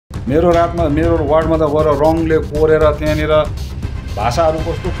मेरो वार्डमा त गएर रङले कोरेर त्यहाँनिर भाषाहरू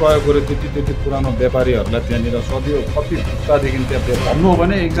कस्तो प्रयोग गर्यो त्यति पुरानो व्यापारीहरूलाई त्यहाँनिर सदियो कति पुस्तादेखि त्यहाँ भन्नु हो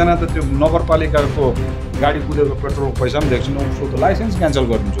भने एकजना त त्यो नगरपालिकाको गाडी कुदेको पेट्रोलको पैसा पनि देख्छु उसको त लाइसेन्स क्यान्सल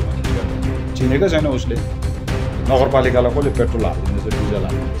गरिदिन्छु भने चिनेकै छैन उसले नगरपालिकालाई कसले पेट्रोल हालिदिँदैछ डिजल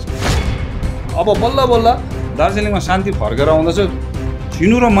हालिदिँदैछ। अब बल्ल दार्जिलिङमा शान्ति फर्केर आउँदैछ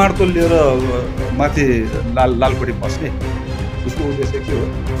छिनु र मार्तोल लिएर माथि लालकोटी बस्ने उसको उद्देश्य के हो?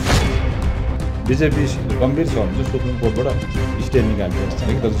 बिजेपी गम्भीर छ भने चाहिँ सुप्रिम कोर्टबाट स्टे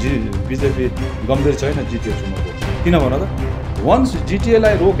निकालिदिएको तर बिजेपी गम्भीर छैन जिटिए चुनावको। किन भन त वन्स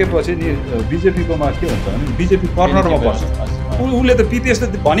जिटिएलाई रोकेपछि नि बिजेपीकोमा के हुन्छ भने बिजेपी कर्नरमा पर्छ। उसले त पिपिएस त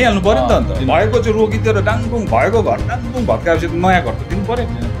भनिहाल्नु पऱ्यो नि त भएको चाहिँ रोकिदिएर डाङडुङ भएको घर डाङडुङ भत्काएपछि नयाँ घर त दिनु पऱ्यो।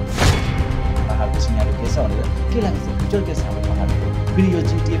 पहाडको सिनारी के छ भनेर के लाग्छ फ्युचर के छ हाम्रो पहाडको? फेरि यो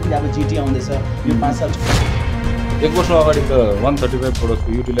जिटिए फेरि अब जिटिए आउँदैछ यो 5 साल 1 वर्ष अगाडि त 135 करोडको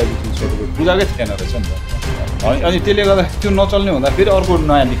युटिलाइजेसन सर्टिफिकेट बुझाएकै थिएन रहेछ नि त। अनि त्यसले गर्दा त्यो नचल्ने हुँदा फेरि अर्को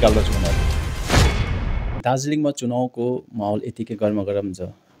नयाँ निकाल्दैछु भनेर। दार्जिलिङमा चुनावको माहौल यतिकै गरम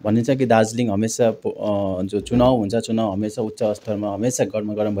छ भनिन्छ कि दार्जिलिङ हमेसा जो चुनाव हुन्छ चुनाव हमेसा उच्च स्तरमा हमेसा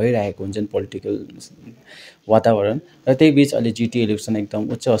गरम भइरहेको हुन्छ नि पोलिटिकल वातावरण र त्यही बिच अहिले जिटिए इलेक्सन एकदम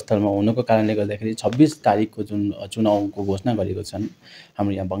उच्च स्तरमा हुनुको कारणले गर्दाखेरि 26 तारिकको जुन चुनावको घोषणा गरेको छन्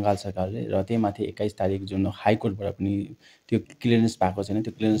हाम्रो यहाँ बङ्गाल सरकारले र त्यही माथि 21 तारिक जुन हाइकोर्टबाट पनि त्यो क्लियरेन्स भएको छैन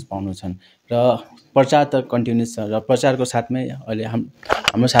त्यो क्लियरेन्स पाउनु छन् र प्रचार त कन्टिन्युस छ र प्रचारको साथमै अहिले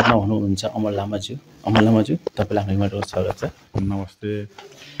हाम्रो साथमा हुनुहुन्छ अमर लामाज्यू तपाईँलाई हाम्रो इमेलको स्वागत छ। नमस्ते।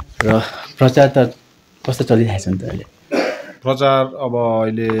 र प्रचार त कस्तो चलिरहेछ नि त अहिले? प्रचार अब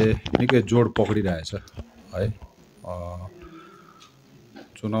अहिले निकै जोड पक्रिरहेछ है।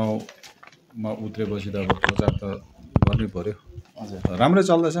 चुनावमा उत्रेपछि त अब प्रचार त गर्नै पर्यो। हजुर राम्रै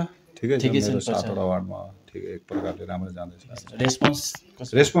चल्दैछ ठिकै छ। 7वटा वार्डमा ठिकै एक प्रकारले राम्रै जाँदैछ।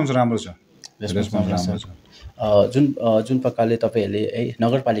 रेस्पोन्स राम्रो छ। जुन प्रकारले तपाईँहरूले है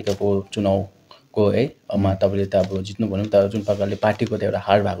नगरपालिकाको चुनावको है तपाईँले त अब जित्नु भनौँ त जुन प्रकारले पार्टीको त एउटा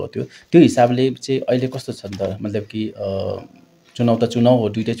हार भएको थियो त्यो हिसाबले चाहिँ अहिले कस्तो छ नि त मतलब कि चुनाव त चुनाव हो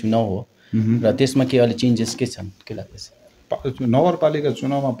दुइटै चुनाव हो र त्यसमा के अहिले चेन्जेस के छन् के लाग्दैछ? नगरपालिका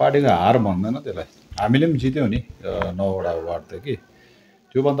चुनावमा पार्टीको हार भन्दैन त्यसलाई। हामीले पनि जित्यौँ नि 9वटा वार्ड त कि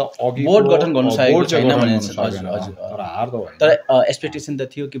त्योभन्दा अघि बोर्ड गठन गर्नु सकेको छैन भने तर हार त होइन। तर एक्सपेक्टेसन त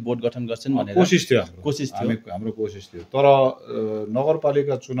थियो कि बोर्ड गठन गर्छन् भनेर कोसिस थियो हाम्रो कोसिस थियो। तर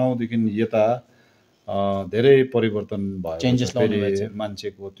नगरपालिका चुनावदेखि यता धेरै परिवर्तन भयो। चेन्जेस फेरि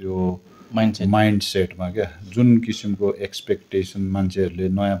मान्छेको त्यो माइन्ड सेटमा क्या जुन किसिमको एक्सपेक्टेसन मान्छेहरूले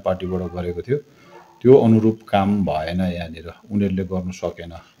नयाँ पार्टीबाट गरेको थियो त्यो अनुरूप काम भएन यहाँनिर उनीहरूले गर्नु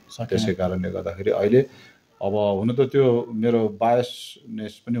सकेन। त्यसै कारणले गर्दाखेरि अहिले अब हुन त त्यो मेरो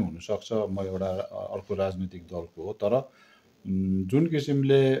बायसनेस पनि हुनसक्छ म एउटा अर्को राजनीतिक दलको हो तर जुन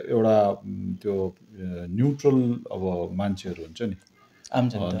किसिमले एउटा त्यो न्युट्रल अब मान्छेहरू हुन्छ नि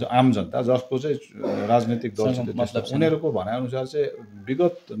आम जनता जसको चाहिँ राजनीतिक दलसित मतलब उनीहरूको भनाइअनुसार चाहिँ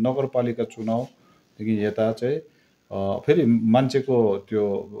विगत नगरपालिका चुनावदेखि यता चाहिँ फेरि मान्छेको त्यो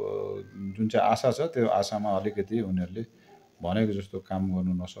जुन चाहिँ आशा छ त्यो आशामा अलिकति उनीहरूले भनेको जस्तो काम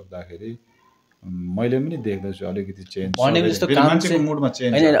गर्नु नसक्दाखेरि मैले पनि देख्दैछु अलिकति चेन्ज भनेको जस्तो काम मान्छेको मुडमा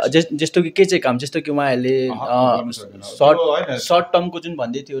चेन्ज हैन जस्तो कि के चाहिँ काम जस्तो कि उहाँहरूले सर्ट टर्मको जुन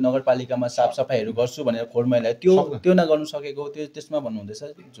भन्दै थियो नगरपालिकामा साफसफाइहरू गर्छु भनेर खोर मैला त्यो नगर्नु सकेको त्यसमा भन्नुहुँदैछ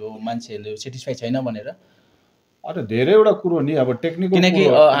जो मान्छेहरूले सेटिस्फाई छैन भनेर। अरे धेरैवटा कुरो नि अब टेक्निकल किनकि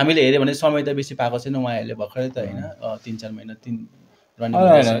हामीले हेऱ्यो भने समय त बेसी पाएको छैन उहाँहरूले भर्खरै त होइन 3-4 महिना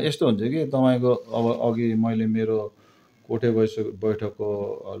होइन यस्तो हुन्छ कि तपाईँको अब अघि मैले मेरो कोठे बैठकको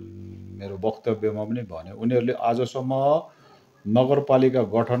मेरो वक्तव्यमा पनि भने उनीहरूले आजसम्म नगरपालिका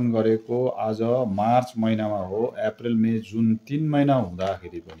गठन गरेको आज मार्च महिनामा हो अप्रिल मे जुन 3 महिना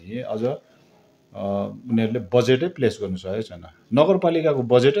हुँदाखेरि पनि अझ उनीहरूले बजेटै प्लेस गर्नु सकेको छैन। नगरपालिकाको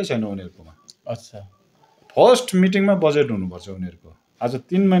बजेटै छैन उनीहरूकोमा। अच्छा फर्स्ट मिटिङमा बजेट हुनुपर्छ उनीहरूको। आज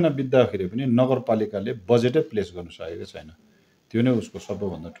 3 महिना बित्दाखेरि पनि नगरपालिकाले बजेटै प्लेस गर्नु सकेको छैन। त्यो नै उसको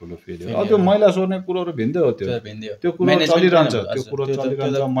सबैभन्दा ठुलो फेलियर हो। त्यो मैला सोर्ने कुरोहरू भिन्दै हो। त्यो कुरो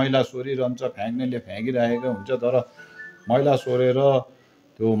चलिरहन्छ मैला सोरिरहन्छ फ्याँक्नेले फ्याँकिरहेको हुन्छ तर मैला सोरेर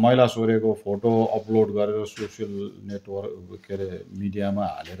त्यो मैला सोरेको फोटो अपलोड गरेर सोसियल नेटवर्क के अरे मिडियामा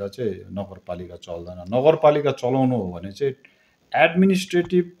हालेर चाहिँ नगरपालिका चल्दैन। नगरपालिका चलाउनु हो भने चाहिँ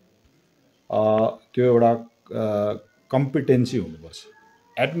एडमिनिस्ट्रेटिभ त्यो एउटा कम्पिटेन्सी हुनुपर्छ।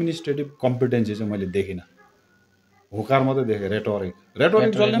 एडमिनिस्ट्रेटिभ कम्पिटेन्सी चाहिँ मैले देखिनँ। हुकार मात्रै देखेँ रेटोरिक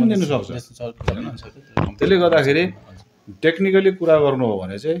जसले पनि दिनु सक्छ। त्यसले गर्दाखेरि टेक्निकली कुरा गर्नु हो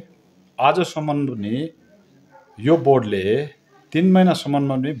भने चाहिँ आजसम्म पनि यो बोर्डले 3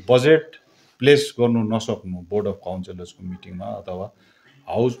 महिनासम्ममा पनि बजेट प्लेस गर्नु नसक्नु बोर्ड अफ काउन्सिलर्सको मिटिङमा अथवा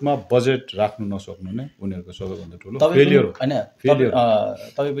हाउसमा बजेट राख्नु नसक्नु नै उनीहरूको सबैभन्दा ठुलो तपाईँ फेलियर हो। होइन फेलियर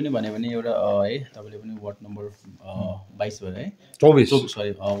तपाईँ पनि भन्यो भने एउटा है तपाईँले पनि वार्ड नम्बर 22 भयो है 24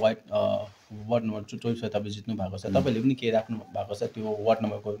 सरी वार्ड नम्बर 24 तपाईँ जित्नु भएको छ। तपाईँले पनि के राख्नु भएको छ त्यो वार्ड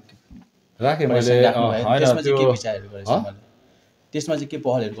नम्बरको राखेँ मैले त्यसमा चाहिँ के विचारहरू गरेछ मैले त्यसमा चाहिँ के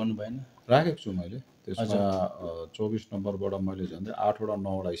पहलहरू गर्नु भएन? राखेको छु मैले त्यसमा 24 नम्बरबाट मैले झन्डै 8वटा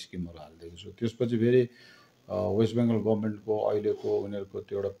 9वटा स्किमहरू हालिदिएको छु। त्यसपछि फेरि वेस्ट बेङ्गल गभर्मेन्टको अहिलेको उनीहरूको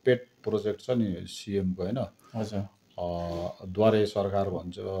त्यो एउटा पेट प्रोजेक्ट छ नि सिएमको होइन हजुर द्वारे सरकार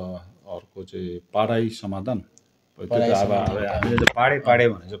भन्छ, अर्को चाहिँ पाडाई समाधान। त्यो त अब हामीले पाडे पाडे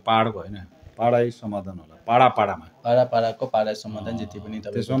भने चाहिँ पाहाडको होइन पाडाई समाधान होला, पाडामा पाडाको पाडा समाधान जति पनि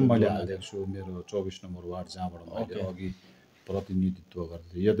त्यसमा पनि मैले हालिदिएको छु मेरो 24 नम्बर वार्ड जहाँबाट मैले अघि प्रतिनिधित्व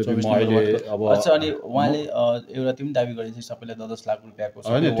गर्दै। यद्यपि म अहिले अब अच्छा अनि उहाँले एउटा त्यो पनि दाबी गरेको थियो सबैलाई 10 लाख रुपियाँको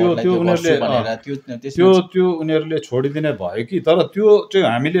होइन त्यो उनीहरूले त्यो उनीहरूले छोडिदिने भयो कि, तर त्यो चाहिँ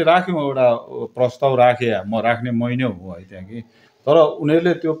हामीले राख्यौँ एउटा प्रस्ताव राखे, म राख्ने मैनै हो है त्यहाँ कि, तर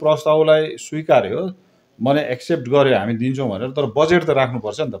उनीहरूले त्यो प्रस्तावलाई स्वीकार्यो, मैले एक्सेप्ट गरेँ हामी दिन्छौँ भनेर, तर बजेट त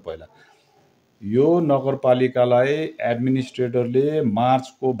राख्नुपर्छ नि त पहिला। यो नगरपालिकालाई एडमिनिस्ट्रेटरले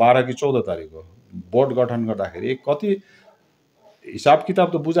मार्चको 12 कि 14 तारिकको बोर्ड गठन गर्दाखेरि कति हिसाब किताब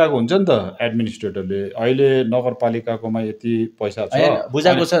त बुझाएको हुन्छ नि त एडमिनिस्ट्रेटरले, अहिले नगरपालिकाकोमा यति पैसा छ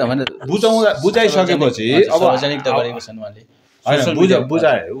बुझाएको छ भने बुझाइसकेपछि अब सार्वजनिक त गरेको छन् उहाँले होइन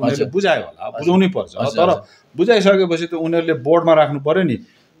बुझाए उनीहरूले बुझायो होला, बुझाउनै पर्छ। तर बुझाइसकेपछि त उनीहरूले बोर्डमा राख्नु पर्यो नि।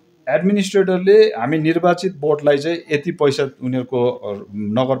 एडमिनिस्ट्रेटरले हामी निर्वाचित बोर्डलाई चाहिँ यति पैसा उनीहरूको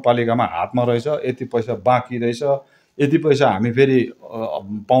नगरपालिकामा हातमा रहेछ, यति पैसा बाँकी रहेछ, यति पैसा हामी फेरि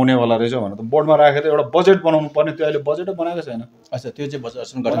पाउनेवाला रहेछ भनेर त बोर्डमा राखेर एउटा बजेट बनाउनु पर्ने, त्यो अहिले बजेटै बनाएको छैन। अच्छा त्यो चाहिँ बजेट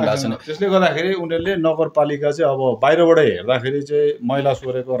गर्नु भएको छैन। त्यसले गर्दाखेरि उनीहरूले नगरपालिका चाहिँ अब बाहिरबाट हेर्दाखेरि चाहिँ मैला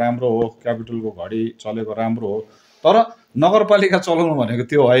सोरेको राम्रो हो, क्यापिटलको घडी चलेको राम्रो हो, तर नगरपालिका चलाउनु भनेको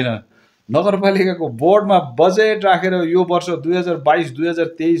त्यो होइन। नगरपालिकाको बोर्डमा बजेट राखेर यो वर्ष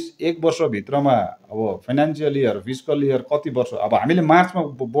 2022-2023 एक वर्षभित्रमा अब फाइनेन्सियल इयर फिस्कल इयर कति वर्ष, अब हामीले मार्चमा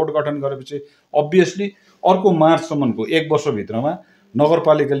बोर्ड गठन गरेपछि अभियसली अर्को मार्चसम्मको एक वर्षभित्रमा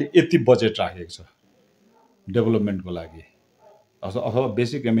नगरपालिकाले यति बजेट राखेको छ डेभलपमेन्टको लागि अथवा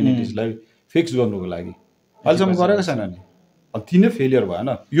बेसिक एम्युनिटिजलाई फिक्स गर्नुको लागि, अहिलेसम्म गरेको छैन नि। अब ती नै फेलियर भएन।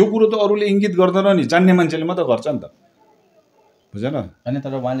 यो कुरो त अरूले इङ्गित गर्दैन नि, जान्ने मान्छेले मात्रै गर्छ नि त, बुझेन? होइन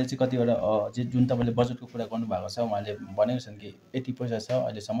तर उहाँले चाहिँ कतिवटा जुन तपाईँले बजेटको कुरा गर्नुभएको छ उहाँले भनेको छन् कि यति पैसा छ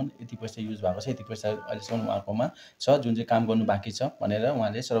अहिलेसम्म, यति पैसा युज भएको छ, यति पैसा अहिलेसम्म उहाँकोमा छ जुन चाहिँ काम गर्नु बाँकी छ भनेर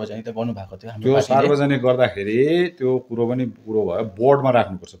उहाँले सार्वजनिक त गर्नुभएको थियो। त्यो सार्वजनिक गर्दाखेरि त्यो कुरो पनि कुरो भयो, बोर्डमा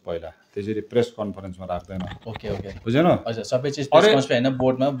राख्नुपर्छ पहिला, त्यसरी प्रेस कन्फरेन्समा राख्दैन। ओके बुझेन? हजुर सबै चिज प्रेस कन्फरेन्स होइन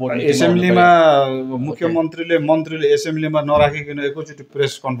बोर्ड एसेम्ब्लीमा मन्त्रीले एसेम्ब्लीमा नराखिकन एकैचोटि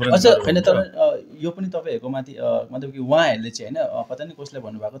प्रेस कन्फरेन्स। अच्छा होइन तर यो पनि तपाईँहरूको माथि मतलब कि उहाँहरूले चाहिँ होइन पता नहीं कसले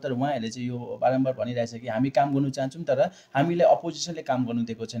भन्नुभएको, तर उहाँहरूले चाहिँ यो बारम्बार भनिरहेछ कि हामी काम गर्नु चाहन्छौँ तर हामीलाई अपोजिसनले काम गर्नु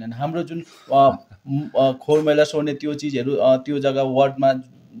दिएको छैनन्। हाम्रो जुन खोर मैला सोर्ने त्यो चिजहरू त्यो जग्गा वार्डमा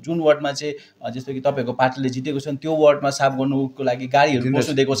जुन वार्डमा चाहिँ जस्तो कि तपाईँहरूको पार्टीले जितेको छन् त्यो वार्डमा साफ गर्नुको लागि गाडीहरू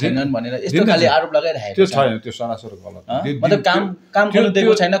पस्नु दिएको छैनन् भनेर यस्तो खाले आरोप लगाइरहेको छ। त्यो सरासर गलत, मतलब काम गर्नु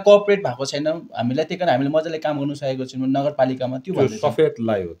दिएको छैन, कोअपरेट भएको छैन हामीलाई, त्यही कारण हामीले मजाले काम गर्नु सकेको छैनौँ नगरपालिकामा। त्यो सफेद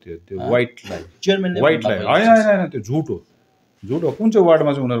लाई हो, त्यो व्हाइट लाई, चेयरम्यानले व्हाइट लाई होइन, त्यो झुट हो। कुन चाहिँ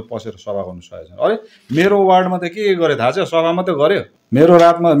वार्डमा चाहिँ उनीहरू पसेर सभा गर्नु सकेको छैन? अरे मेरो वार्डमा त के गरे थाहा छ, सभा मात्रै गर्यो। मेरो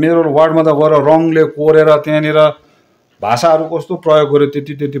वार्डमा त गएर रङले कोरेर त्यहाँनिर भाषाहरू कस्तो प्रयोग गर्यो,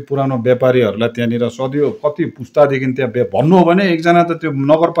 त्यति पुरानो व्यापारीहरूलाई त्यहाँनिर सदियो कति पुस्तादेखि त्यहाँ भन्नु हो भने एकजना त त्यो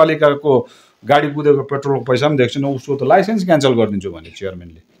नगरपालिकाको गाडी कुदेको पेट्रोलको पैसा पनि देख्छन्, उसको त लाइसेन्स क्यान्सल गरिदिन्छु भने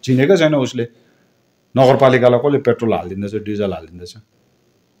चेयरम्यानले, चिनेकै छैन उसले नगरपालिकालाई कसले पेट्रोल हालिदिँदैछ डिजल हालिदिँदैछ।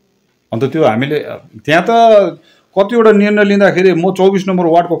 अन्त त्यो हामीले त्यहाँ त कतिवटा निर्णय लिँदाखेरि म 24 नम्बर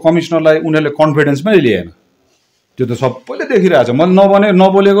वार्डको कमिसनरलाई उनीहरूले कन्फिडेन्समै लिएन, त्यो त सबैले देखिरहेछ। मैले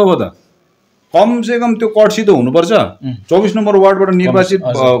नबोलेको पो त, कमसेकम त्यो कट्सी त हुनुपर्छ। 24 नम्बर वार्डबाट निर्वाचित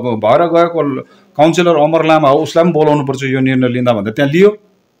भएर गएको काउन्सिलर अमर लामा हो, उसलाई पनि बोलाउनु पर्छ यो निर्णय लिँदा भन्दा त्यहाँ लियो।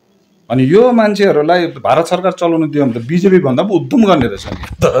 अनि यो मान्छेहरूलाई भारत सरकार चलाउनु दियो भने त बिजेपी भन्दा पनि उद्यम गर्ने रहेछ नि,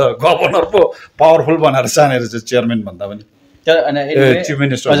 गभर्नर पो पावरफुल बनाएर जाने रहेछ चेयरम्यान भन्दा पनि, चिफ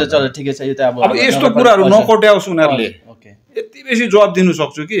मिनिस्टर। चलो ठिकै छ, यो त अब यस्तो कुराहरू नकोट्याओस् उनीहरूले, यति बेसी जवाब दिनु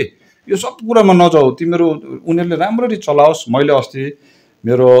सक्छु कि यो सब कुरामा नजाऊ तिमीहरू, उनीहरूले राम्ररी चलाओस्। मैले अस्ति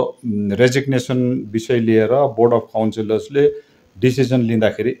मेरो रेजिग्नेसन विषय लिएर बोर्ड अफ काउन्सिलर्सले डिसिजन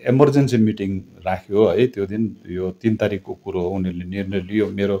लिँदाखेरि इमर्जेन्सी मिटिङ राख्यो है, त्यो दिन यो 3 तारिकको कुरो हो, उनीहरूले निर्णय लियो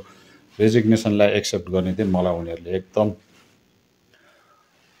मेरो रेजिग्नेसनलाई एक्सेप्ट गर्ने दिन मलाई उनीहरूले एकदम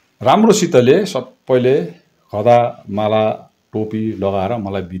राम्रोसितले सबैले खदा माला टोपी लगाएर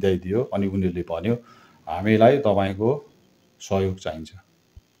मलाई बिदाई दियो। अनि उनीहरूले भन्यो हामीलाई तपाईँको सहयोग चाहिन्छ।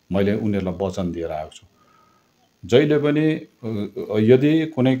 मैले उनीहरूलाई वचन दिएर आएको छु। जहिले पनि यदि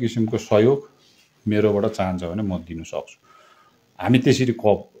कुनै किसिमको सहयोग मेरोबाट चाहन्छ भने म दिन सक्छु। हामी त्यसरी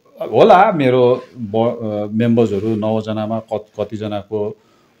होला मेरो मेम्बर्सहरू 9 जनामा कतिजनाको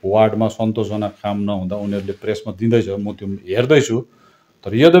वार्डमा सन्तोषजनक काम नहुँदा उनीहरूले प्रेसमा दिँदैछ, म त्यो हेर्दैछु।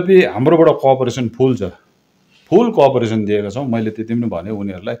 तर यद्यपि हाम्रोबाट कोअपरेसन फुल छ, फुल कोअपरेसन दिएका छौँ। मैले त्यति पनि भने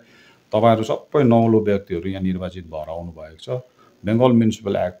उनीहरूलाई, तपाईँहरू सबै नौलो व्यक्तिहरू यहाँ निर्वाचित भएर आउनु भएको छ। बेङ्गल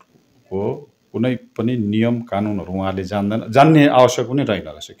म्युनिसिपल एक्टको कुनै पनि नियम कानुनहरू उहाँले जान्ने आवश्यक पनि रहेन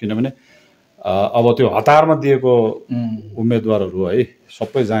रहेछ। किनभने अब त्यो हतारमा दिएको उम्मेदवारहरू है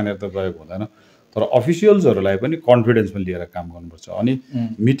सबै जानेर त गएको हुँदैन। तर अफिसियल्सहरूलाई पनि कन्फिडेन्समा लिएर काम गर्नुपर्छ। अनि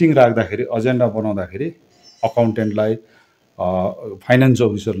मिटिङ राख्दाखेरि, एजेन्डा बनाउँदाखेरि अकाउन्टेन्टलाई, फाइनेन्स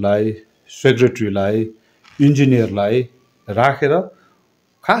अफिसरलाई, सेक्रेटरीलाई, इन्जिनियरलाई राखेर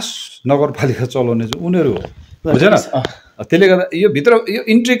खास नगरपालिका चलाउने चाहिँ उनीहरू हो, बुझेन? त्यसले गर्दा यो भित्र यो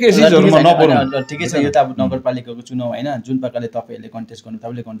इन्ट्रिकेसिजहरुमा नपर्नु। ठिकै छ, यो त अब नगरपालिकाको चुनाव हैन, जुन प्रकारले तपाईहरुले कन्टेस्ट गर्नु,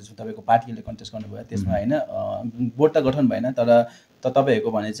 तपाईले कन्टेस्ट, तपाईको पार्टीले कन्टेस्ट गर्नुभयो त्यसमा हैन, बोर्ड त गठन भएन, तर तपाईहरुको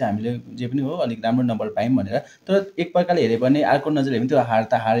भने चाहिँ हामीले जे पनि हो अलिक राम्रो नम्बर पायौं भनेर। तर एक प्रकारले हेरे भने अर्को नजरले हेरे पनि त्यो हार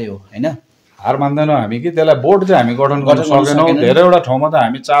त हारै हो हैन। हार मान्दैनौँ हामी कि त्यसलाई बोर्ड चाहिँ हामी गठन गर्न सकेनौँ। धेरैवटा ठाउँमा त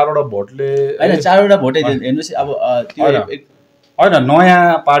हामी 4वटा भोटले हैन, 4वटा भोटै हेर्नुस् अब त्यो हैन,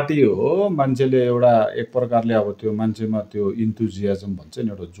 नयाँ पार्टी हो। मान्छेले एउटा एक प्रकारले अब त्यो मान्छेमा त्यो इन्थुजियाजम भन्छ नि,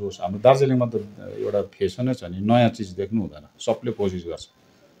 एउटा जोस। हाम्रो दार्जिलिङमा त एउटा फेसनै छ नि, नयाँ चिज देख्नु हुँदैन, सबले कोसिस गर्छ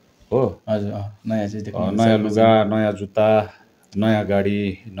हो। हजुर, नयाँ चिज देख्नु, नयाँ लुगा, नयाँ जुत्ता, नयाँ गाडी,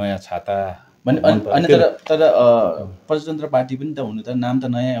 नयाँ छाता अनि तर प्रजातन्त्र पार्टी पनि त हुनु त नाम त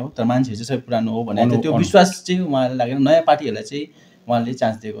नयाँ हो, तर मान्छेहरू चाहिँ सबै पुरानो हो भने त्यो विश्वास चाहिँ उहाँलाई लागेन। नयाँ पार्टीहरूलाई चाहिँ उहाँले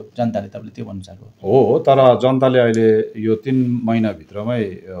चान्स दिएको जनताले, तपाईँले त्यो भन्नु चाहेको हो। तर जनताले अहिले यो 3 महिनाभित्रमै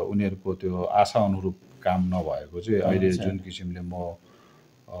उनीहरूको त्यो आशा अनुरूप काम नभएको चाहिँ अहिले जुन किसिमले म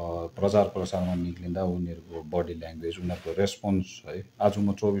प्रचार प्रसारमा निक्लिँदा उनीहरूको बडी ल्याङ्ग्वेज, उनीहरूको रेस्पोन्स है। आज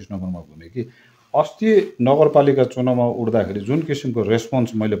म 24 नम्बरमा घुमेँ कि अस्ति नगरपालिका चुनावमा उठ्दाखेरि जुन किसिमको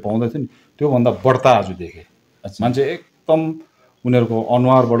रेस्पोन्स मैले पाउँदै थिएँ नि, त्योभन्दा बढ्ता आज देखेँ। मान्छे एकदम उनीहरूको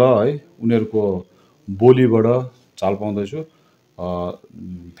अनुहारबाट है, उनीहरूको बोलीबाट चाल पाउँदैछु।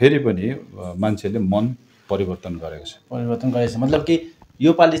 फेरि पनि मान्छेले मन परिवर्तन गरेको छ। मतलब कि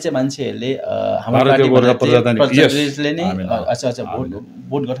यो पालि चाहिँ मान्छेहरूले हाम्रो पार्टीले नै अच्छा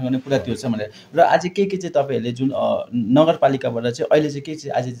भोट गठन गर्ने पुरा त्यो छ भनेर। र आज के चाहिँ तपाईँहरूले जुन नगरपालिकाबाट चाहिँ अहिले चाहिँ के चाहिँ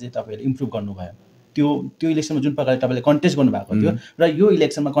आज चाहिँ तपाईँहरूले इम्प्रुभ गर्नुभयो? त्यो इलेक्सनमा जुन प्रकारले तपाईँले कन्टेस्ट गर्नुभएको थियो र यो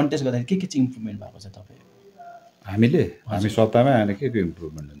इलेक्सनमा कन्टेस्ट गर्दाखेरि के चाहिँ इम्प्रुभमेन्ट भएको छ तपाईँ? हामी सत्तामै आएन के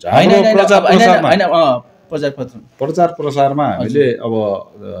इम्प्रुभमेन्ट हुन्छ? प्रचार प्रसारमा हामीले अब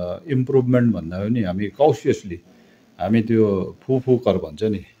इम्प्रुभमेन्ट भन्दा पनि हामी कौसियसली हामी त्यो फुफुकर भन्छ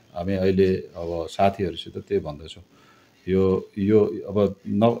नि, हामी अहिले अब साथीहरूसित त्यही भन्दैछौँ। यो अब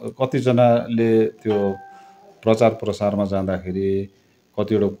कतिजनाले त्यो प्रचार प्रसारमा जाँदाखेरि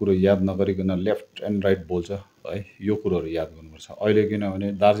कतिवटा कुरो याद नगरिकन लेफ्ट एन्ड राइट बोल्छ है। यो कुरोहरू याद गर्नुपर्छ। अहिले किनभने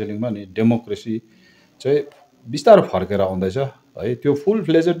दार्जिलिङमा नि डेमोक्रेसी चाहिँ बिस्तारो फर्केर आउँदैछ है। त्यो फुल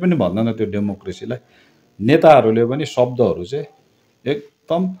फ्लेजेड पनि भन्दैन त्यो डेमोक्रेसीलाई। नेताहरूले पनि शब्दहरू चाहिँ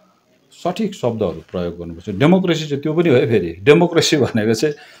एकदम सठिक शब्दहरू प्रयोग गर्नुपर्छ। डेमोक्रेसी चाहिँ त्यो पनि हो है। फेरि डेमोक्रेसी भनेको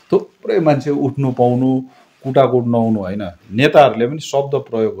चाहिँ थुप्रै मान्छे उठ्नु पाउनु, कुटाकुट नहुनु होइन। नेताहरूले पनि शब्द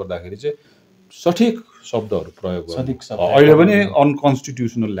प्रयोग गर्दाखेरि चाहिँ सठिक शब्दहरू प्रयोग गर्नु। अहिले पनि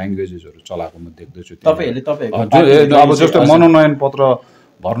अनकन्स्टिट्युसनल ल्याङ्ग्वेजेसहरू चलाएको म देख्दैछु। अब जस्तो मनोनयन पत्र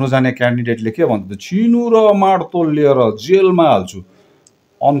भर्नु जाने क्यान्डिडेटले के भन्छ, छिनु र माडतोल लिएर जेलमा हाल्छु।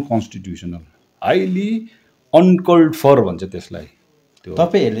 अनकन्स्टिट्युसनल, हाइली अनकल्ड फर भन्छ त्यसलाई। त्यो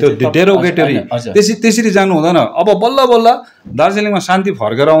डेरोगेटरी त्यसरी जानु हुँदैन। अब बल्ल बल्ल दार्जिलिङमा शान्ति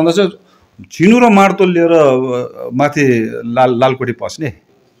फर्केर आउँदैछ, छिनु र माडतोल लिएर माथि लालकोठी पस्ने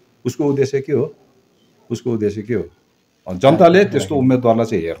उसको उद्देश्य के हो? जनताले त्यस्तो उम्मेदवारलाई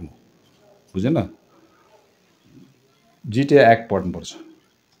चाहिँ हेर्नु, बुझेन? जिटिए एक्ट पढ्नुपर्छ,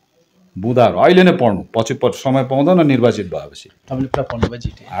 बुँदाहरू अहिले नै पढ्नु, पछि समय पाउँदैन निर्वाचित भएपछि। तपाईँले पुरा पढ्नुभयो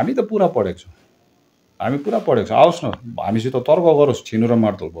जिटिए? हामी त पुरा पढेको छौँ, आओस् न हामीसित तर्क गरोस्। छिनु र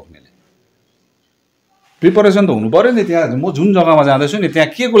माडतोल बोक्नेले प्रिपरेसन त हुनु पऱ्यो नि। त्यहाँ म जुन जग्गामा जाँदैछु नि,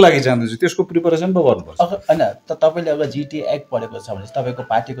 त्यहाँ के को लागि जाँदैछु त्यसको प्रिपरेसन पो गर्नुपर्छ होइन। तपाईँले अगर जिटिए एक्ट पढेको छ भने, तपाईँको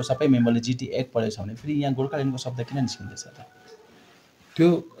पार्टीको सबै मेम्बरले जिटिए एक्ट पढेको छ भने फेरि यहाँ गोर्खाल्यान्डको शब्द किन निस्किँदैछ त? त्यो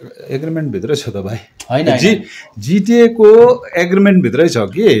एग्रिमेन्टभित्रै छ त भाइ होइन? जिटिएको एग्रिमेन्टभित्रै छ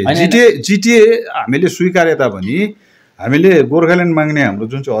कि। जिटिए हामीले स्वीकारे तापनि हामीले गोर्खाल्यान्ड माग्ने हाम्रो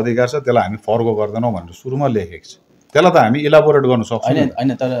जुन चाहिँ अधिकार छ त्यसलाई हामी फर्को गर्दैनौँ भनेर सुरुमा लेखेको छ। त्यसलाई त हामी इलाबोरेट गर्न सक्छौँ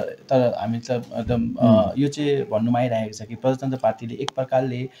होइन तर हामी त एकदम यो चाहिँ भन्नुमा आइरहेको छ कि प्रजातन्त्र पार्टीले एक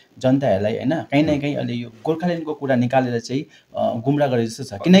प्रकारले जनताहरूलाई होइन कहीँ न कहीँ अहिले यो गोर्खाल्यान्डको कुरा निकालेर चाहिँ गुमराह गरे जस्तो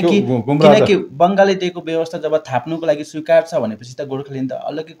छ किनकि बङ्गालले दिएको व्यवस्था जब थाप्नुको लागि स्वीकार छ भनेपछि त गोर्खाल्यान्ड त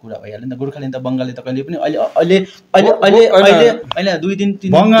अलग्गै कुरा भइहाल्यो नि त गोर्खाल्यान्ड त बङ्गालले त कहिले पनि अहिले 2 दिन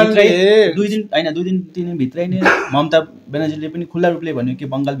 3 दिन भित्रै नै ममता ब्यानर्जीले पनि खुल्ला रूपले भन्यो कि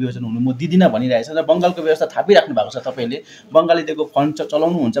बङ्गाल विभाजन हुनु म दिदिनँ भनिरहेछ र बङ्गालको व्यवस्था थापिराख्नु भएको छ तपाईँले बङ्गालले दिएको फन्ड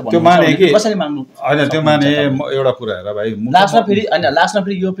चलाउनुहुन्छ भन्नु कसरी माग्नु होइन त्यो माने एउटा कुरा हेर भाइ लास्टमा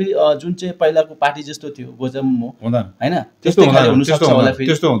फेरि यो फेरि जुन चाहिँ पहिलाको पार्टी जस्तो थियो गोजमो होइन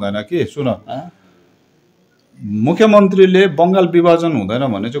त्यस्तो हुँदैन कि सुन मुख्यमन्त्रीले बङ्गाल विभाजन हुँदैन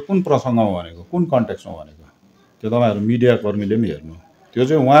भने चाहिँ कुन प्रसङ्गमा भनेको कुन कन्टेक्स्टमा भनेको त्यो तपाईँहरू मिडिया कर्मीले पनि हेर्नु त्यो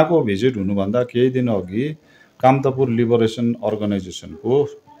चाहिँ उहाँको भिजिट हुनुभन्दा केही दिन अघि कामतापुर लिबरेसन अर्गनाइजेसनको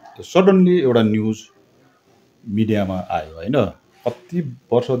सडनली एउटा न्युज मिडियामा आयो होइन कति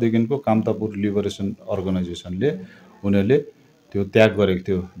वर्षदेखिको कामतापुर लिबरेसन अर्गनाइजेसनले उनीहरूले त्यो त्याग गरेको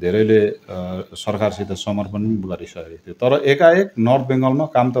थियो धेरैले सरकारसित समर्पण पनि गरिसकेको थियो तर एकाएक नर्थ बेङ्गलमा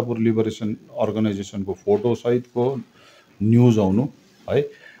कामतापुर लिबरेसन अर्गनाइजेसनको फोटो सहितको न्युज आउनु है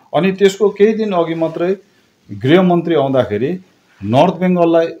अनि त्यसको केही दिन अघि मात्रै गृहमन्त्री आउँदाखेरि नर्थ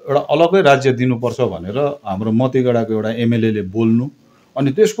बेङ्गललाई एउटा अलग्गै राज्य दिनुपर्छ भनेर हाम्रो मतिगढाको एउटा एमएलएले बोल्नु अनि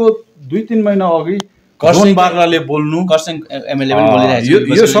त्यसको 2-3 महिना अघि कर्सिङ बाग्राले बोल्नु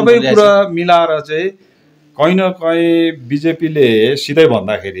यो सबै कुरा मिलाएर चाहिँ कहीँ न कहीँ बिजेपीले सिधै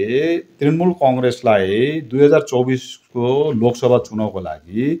भन्दाखेरि तृणमूल कङ्ग्रेसलाई 2024को लोकसभा चुनावको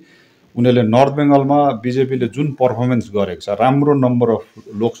लागि उनीहरूले नर्थ बेङ्गलमा बिजेपीले जुन पर्फर्मेन्स गरेको छ राम्रो नम्बर अफ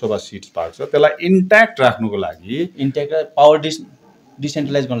लोकसभा सिट्स पाएको छ त्यसलाई इन्ट्याक्ट राख्नुको लागि पावर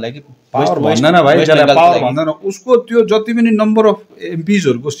डिसेन्ट्रलाइज गर्नु लागि पावर भन्दैन भाइ त्यसलाई पावर भन्दैन उसको त्यो जति पनि नम्बर अफ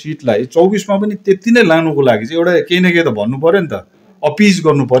एमपिजहरूको सिटलाई 24मा पनि त्यति नै लानुको लागि चाहिँ एउटा केही न केही त भन्नु पऱ्यो नि त अपिज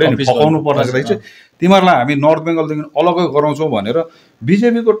गर्नु पऱ्यो नि फकाउनु पर्नको लागि चाहिँ तिमीहरूलाई हामी नर्थ बेङ्गलदेखि अलग्गै गराउँछौँ भनेर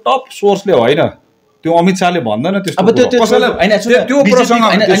बिजेपीको टप सोर्सले होइन त्यो अमित शाहले भन्दैन त्यस्तो त्यो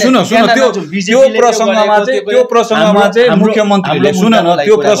प्रसङ्गमा चाहिँ मुख्यमन्त्रीले सुन न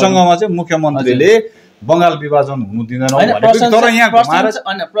त्यो प्रसङ्गमा चाहिँ मुख्यमन्त्रीले बङ्गाल विभाजन हुनु दिँदैन तर यहाँ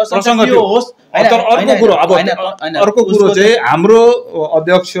अर्को कुरो चाहिँ हाम्रो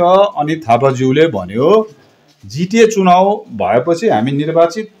अध्यक्ष अनित थापाज्यूले भन्यो जिटिए चुनाव भएपछि हामी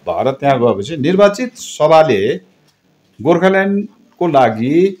निर्वाचित भएर त्यहाँ गएपछि निर्वाचित सभाले गोर्खाल्यान्डको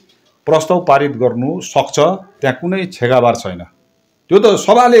लागि प्रस्ताव पारित गर्नु सक्छ त्यहाँ कुनै छेगाबार छैन त्यो त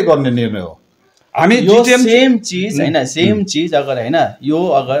सभाले गर्ने निर्णय हो हामी यो सेम चिज अगर होइन यो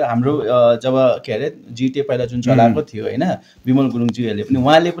अगर हाम्रो जब के अरे जिटिए पहिला जुन चलाएको थियो होइन विमल गुरुङज्यूहरूले पनि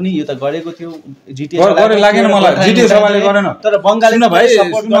उहाँले पनि यो त गरेको थियो जिटिए लागेन मलाई जिटिए सभाले गरेन तर बङ्गाली भाइ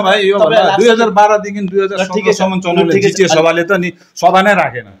 2012 देखि 2017 सम्म चलाउने जिटिए सभाले त नि सभा नै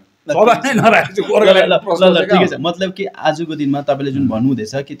राखेन मतलब कि आजको दिनमा तपाईँले जुन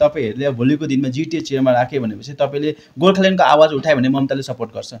भन्नुहुँदैछ कि तपाईँहरूले भोलिको दिनमा जिटिए चेयरमा राखे भनेपछि तपाईँले गोर्खाल्यान्डको आवाज उठायो भने ममताले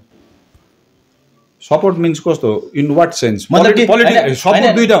सपोर्ट गर्छ सपोर्ट मिन्स कस्तो इन वाट सेन्स मतलब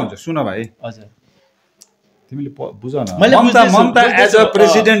सपोर्ट दुईटा हुन्छ सुन भाइ हजुर तिमीले बुझ न Mamata as a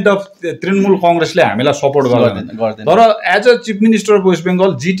president of Trinamool कङ्ग्रेसले हामीलाई सपोर्ट गर्दैन तर as a chief minister of West Bengal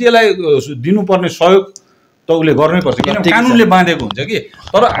जिटिएलाई दिनुपर्ने सहयोग त उसले गर्नै पर्छ किनभने कानुनले बाँधेको हुन्छ कि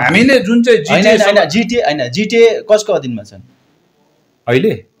तर हामीले जुन चाहिँ जिटिए कसको अधीनमा छन्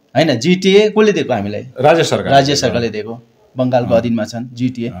अहिले होइन जिटिए कसले दिएको हामीलाई राज्य सरकारले दिएको बङ्गालको अधीनमा छन्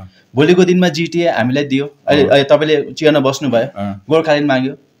जिटिए भोलिको दिनमा जिटिए हामीलाई दियो अहिले तपाईँले चियरमा बस्नुभयो गोर्खाल्यान्ड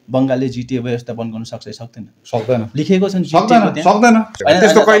माग्यो बङ्गालले जिटिए व्यवस्थापन गर्न सक्छ सक्दैन लेखेको छ सक्दैन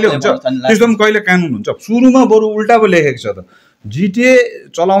त्यस्तो कहिले हुन्छ त्यस्तो पनि कहिले कानुन हुन्छ सुरुमा बरु उल्टा पो लेखेको छ त जिटिए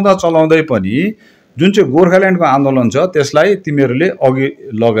चलाउँदै पनि जुन चाहिँ गोर्खाल्यान्डको आन्दोलन छ त्यसलाई तिमीहरूले अघि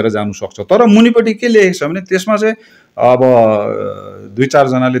लगेर जानु सक्छ तर मुनिपट्टि के लेखेको छ भने त्यसमा चाहिँ अब 2-4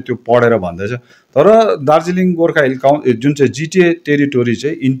 जनाले त्यो पढेर भन्दैछ तर दार्जिलिङ गोर्खा हिल जुन चाहिँ जिटिए टेरिटोरी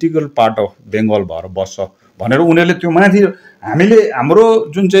चाहिँ इन्टिग्रल पार्ट अफ बेङ्गल भएर बस्छ भनेर उनीहरूले त्यो माथि हामीले हाम्रो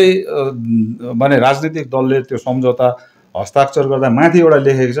जुन चाहिँ माने राजनीतिक दलले त्यो सम्झौता हस्ताक्षर गर्दा माथि एउटा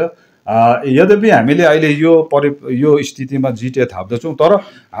लेखेको छ यद्यपि हामीले अहिले यो स्थितिमा जिटिए थाप्दैछौँ तर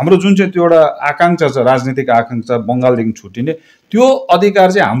हाम्रो जुन चाहिँ त्यो एउटा आकाङ्क्षा छ राजनीतिक आकाङ्क्षा बङ्गालदेखि छुट्टिने त्यो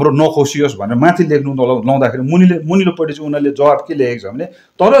अधिकार चाहिँ हाम्रो नखोसियोस् भनेर माथि लेख्नु लाउँदाखेरि मुनिल्लोपट्टि चाहिँ उनीहरूले जवाब के लेखेको छ भने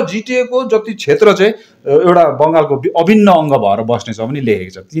तर जिटिएको जति क्षेत्र चाहिँ एउटा बङ्गालको अभिन्न अङ्ग भएर बस्ने छ भने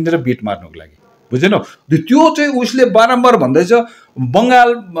लेखेको छ तिनीहरू बिट मार्नुको लागि बुझेनौ त्यो चाहिँ उसले बारम्बार भन्दैछ बङ्गाल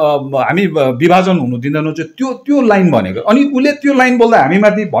हामी विभाजन हुनु दिँदैनौँ चाहिँ त्यो लाइन भनेको अनि उसले त्यो लाइन बोल्दा हामी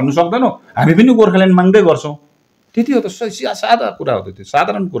माथि भन्नु सक्दैनौँ हामी पनि गोर्खाल्यान्ड माग्दै गर्छौँ त्यति हो त, सादा कुरा हो त्यो,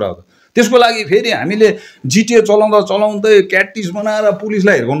 साधारण कुरा हो। त्यसको लागि फेरि हामीले जिटिए चलाउँदै क्याटिस बनाएर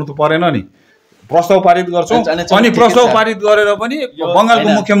पुलिसलाई हिर्काउनु त परेन नि। प्रस्ताव पारित गर्छौँ, अनि प्रस्ताव पारित गरेर पनि बङ्गालको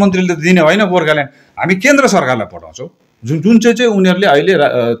मुख्यमन्त्रीले दिने होइन गोर्खाल्यान्ड, हामी केन्द्र सरकारलाई पठाउँछौँ। जुन चाहिँ उनीहरूले अहिले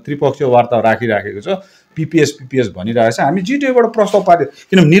त्रिपक्षीय वार्ता राखिराखेको छ, पिपिएस भनिरहेको छ। हामी जिटिएबाट प्रस्ताव पारित,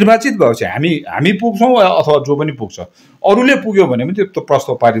 किनभने निर्वाचित भएपछि हामी पुग्छौँ अथवा जो पनि पुग्छ, अरूले पुग्यो भने पनि त्यो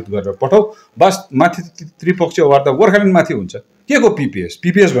प्रस्ताव पारित गरेर पठाऊ। बस माथि त्रिपक्षीय वार्ता गोर्खाल्यान्डमाथि हुन्छ। के को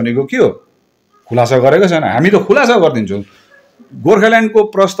पिपिएस भनेको के हो खुलासा गरेको छैन, हामी त खुलासा गरिदिन्छौँ। गोर्खाल्यान्डको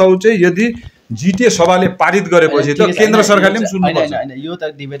प्रस्ताव चाहिँ यदि जिटिए सभाले पारित गरेपछि त केन्द्र सरकारले पनि सुन्नुपर्छ। होइन, यो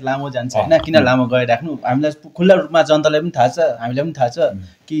त डिबेट लामो जान्छ होइन, किन लामो गरिराख्नु। हामीलाई खुल्ला रूपमा जनतालाई पनि थाहा छ, हामीलाई पनि थाहा छ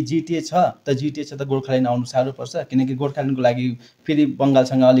कि जिटिए छ त गोर्खाल्यान्ड आउनु साह्रो पर्छ, किनकि गोर्खाल्यान्डको लागि फेरि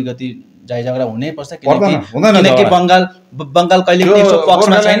बङ्गालसँग अलिकति झै झगडा हुनै पर्छ, किनकि बङ्गाल कहिले त्यसको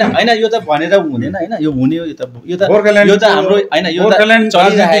पक्षमा छैन होइन। यो त भनेर हुँदैन होइन, यो हुने हो, यो त हाम्रो होइन, यो त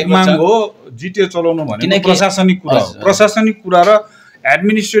चलिरहेको माग हो। जिटिए चलाउनु भनेको प्रशासनिक कुरा हो, प्रशासनिक कुरा र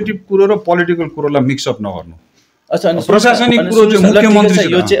एडमिनिस्ट्रेटिभ कुरो र पोलिटिकल कुरोलाई मिक्सअप नगर्नु। प्रशासनिक कुरो चाहिँ मुख्यमन्त्री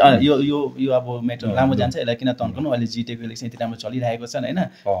यो चाहिँ यो अब मेटर लामो जान्छ, यसलाई किन तन्काउनु। अहिले जिटिएको इलेक्सन यति राम्रो चलिरहेको छ होइन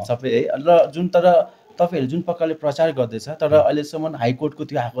सबै है, र जुन तर तपाईँहरू जुन प्रकारले प्रचार गर्दैछ, तर अहिलेसम्म हाइकोर्टको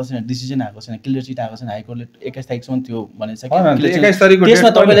त्यो आएको छैन, डिसिजन आएको छैन, क्लियर चिट आएको छैन। हाइकोर्टले 21 तारिकसम्म त्यो भनेको छ कि त्यसमा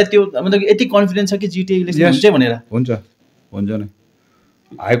तपाईँलाई त्यो मतलब यति कन्फिडेन्स छ कि जिटिए इलेक्सन हुन्छ भनेर? हुन्छ नै।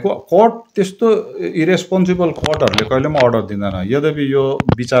 कोर्ट त्यस्तो इरेस्पोन्सिबल कोर्टहरूले कहिले पनि अर्डर दिँदैन। यद्यपि यो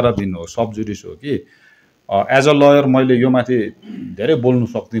विचाराधीन हो, सब जुडिस हो कि एज अ लयर मैले यो माथि धेरै बोल्नु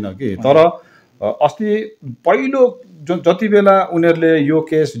सक्दिनँ कि। तर अस्ति पहिलो जति बेला उनीहरूले यो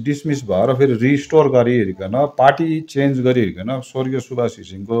केस डिसमिस भएर फेरि रिस्टोर गरिहेरिकन पार्टी चेन्ज गरिहेरिकन स्वर्गीय सुभाष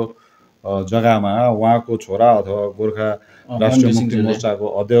घिसिङको जग्गामा उहाँको छोरा अथवा गोर्खा राष्ट्रिय मुक्ति मोर्चाको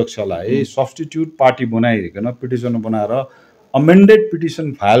अध्यक्षलाई सब्स्टिट्युट पार्टी बनाइहेरिकन पिटिसन बनाएर अमेन्डेड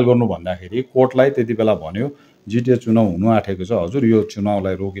पिटिसन फाइल गर्नु भन्दाखेरि कोर्टलाई त्यति बेला भन्यो जिटिए चुनाव हुनु आँटेको छ हजुर, यो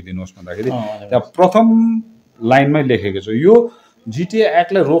चुनावलाई रोकिदिनुहोस् भन्दाखेरि त्यहाँ प्रथम लाइनमै लेखेको छ यो जिटिए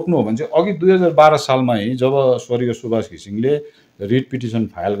एक्टलाई रोक्नु हो भने चाहिँ अघि 2012 सालमै जब स्वर्गीय सुभाष घिसिङले रिट पिटिसन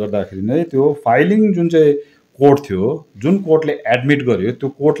फाइल गर्दाखेरि नै त्यो फाइलिङ जुन चाहिँ कोर्ट थियो, जुन कोर्टले एडमिट गर्यो त्यो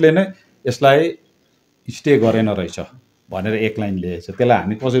कोर्टले नै यसलाई स्टे गरेन रहेछ भनेर एक लाइन लेखेको छ। त्यसलाई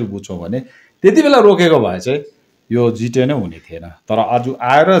हामी कसरी बुझ्छौँ भने त्यति बेला रोकेको भए चाहिँ यो जिटिए नै हुने थिएन। तर आज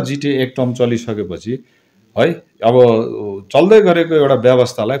आएर जिटिए एक टर्म चलिसकेपछि है अब चल्दै गरेको एउटा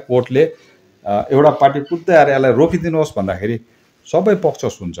व्यवस्थालाई कोर्टले एउटा पार्टी कुद्दै आएर यसलाई रोकिदिनुहोस् भन्दाखेरि सबै पक्ष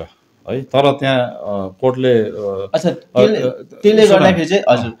सुन्छ है। तर त्यहाँ कोर्टले त्यसले गर्दाखेरि चाहिँ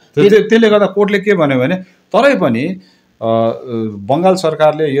हजुर त्यसले गर्दा कोर्टले के भन्यो भने तरै पनि बङ्गाल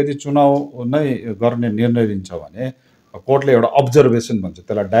सरकारले यदि चुनाव नै गर्ने निर्णय लिन्छ भने कोर्टले एउटा अब्जर्भेसन भन्छ,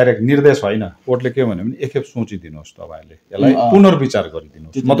 त्यसलाई डाइरेक्ट निर्देश होइन। कोर्टले के भन्यो भने एकखेप सोचिदिनुहोस्, तपाईँहरूले यसलाई पुनर्विचार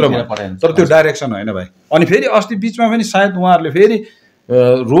गरिदिनुहोस् मात्र, तर त्यो डाइरेक्सन होइन भाइ। अनि फेरि अस्ति बिचमा पनि सायद उहाँहरूले फेरि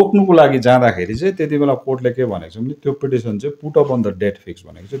रोक्नुको लागि जाँदाखेरि चाहिँ त्यति बेला कोर्टले के भनेको छ भने त्यो पिटिसन चाहिँ put up on the date fix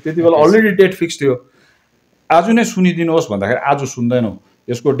भनेको छ। त्यति बेला अलरेडी डेट फिक्स थियो, आज नै सुनिदिनुहोस् भन्दाखेरि आज सुन्दैनौँ,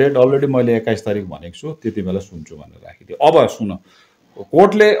 यसको डेट अलरेडी मैले 21 तारिक भनेको छु, त्यति बेला सुन्छु भनेर राखिदियो। अब सुन,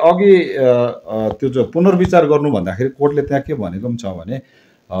 कोर्टले अघि त्यो जो पुनर्विचार गर्नु भन्दाखेरि कोर्टले त्यहाँ के भनेको पनि छ भने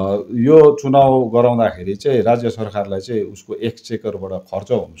यो चुनाव गराउँदाखेरि चाहिँ राज्य सरकारलाई चाहिँ उसको एक्सचेकरबाट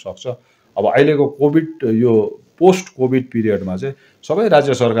खर्च हुनसक्छ। अब अहिलेको कोभिड यो पोस्ट कोभिड पिरियडमा चाहिँ सबै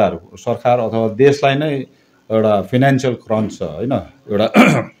राज्य सरकार अथवा देशलाई नै एउटा फाइनेन्सियल क्रन्च छ होइन, एउटा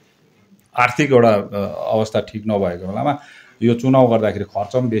आर्थिक एउटा अवस्था ठिक नभएको बेलामा यो चुनाव गर्दाखेरि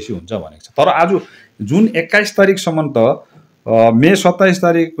खर्च पनि बेसी हुन्छ भनेको छ। तर आज जुन 21 तारिकसम्म त मे 27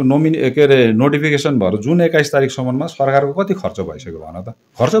 तारिक के अरे नोटिफिकेसन भएर जुन 21 तारिकसम्ममा सरकारको कति खर्च भइसक्यो भन त?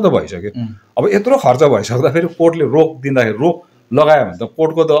 खर्च त भइसक्यो। अब यत्रो खर्च भइसक्दा फेरि कोर्टले रोक दिँदाखेरि रोक लगायो भने त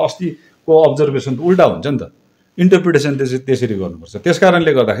कोर्टको त अस्तिको अब्जर्भेसन त उल्टा हुन्छ नि त, इन्टरप्रिटेसन त्यसरी गर्नुपर्छ। त्यस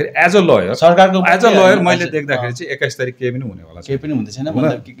कारणले गर्दाखेरि एज अ लयर मैले देख्दाखेरि चाहिँ 21 तारिक केही पनि हुने होला, केही पनि हुँदै छैन।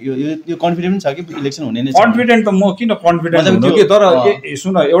 यो कन्फिडेन्ट छ कि इलेक्सन हुने नै? कन्फिडेन्ट त म किन कन्फिडेन्ट हुनु कि, तर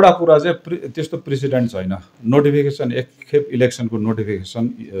सुन एउटा कुरा चाहिँ त्यस्तो प्रेसिडेन्ट छैन। नोटिफिकेसन एकखेप इलेक्सनको नोटिफिकेसन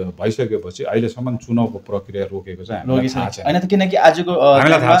भइसकेपछि अहिलेसम्म चुनावको प्रक्रिया रोकेको चाहिँ हामीलाई थाहा छैन होइन। किनकि आजको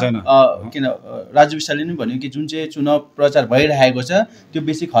हामीलाई थाहा छैन, किन राजु विष्टले पनि भन्यो कि जुन चाहिँ चुनाव प्रचार भइरहेको छ त्यो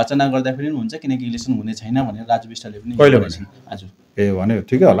बेसी खर्च नगर्दाखेरि पनि हुन्छ, किनकि इलेक्सन हुने छैन भनेर राजु विष्टले पनि कहिले भने आज भन्यो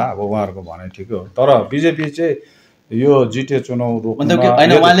ठिकै होला। अब उहाँहरूको भनाइ ठिकै हो, तर बिजेपी चाहिँ यो जिटिए चुनाव रोक्नु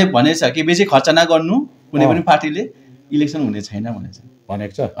होइन, उहाँले भनेछ कि बेसी खर्च नगर्नु कुनै पनि पार्टीले इलेक्सन हुने छैन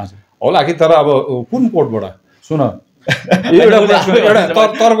भनेको छ होला कि। तर अब कुन कोर्टबाट सुन, एउटा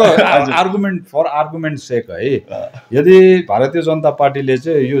तर्क आर्गुमेन्ट फर आर्गुमेन्ट सेक है। यदि भारतीय जनता पार्टीले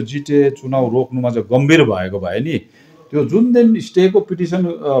चाहिँ यो जिटिए चुनाव रोक्नुमा चाहिँ गम्भीर भएको भए नि त्यो जुन दिन स्टेको पिटिसन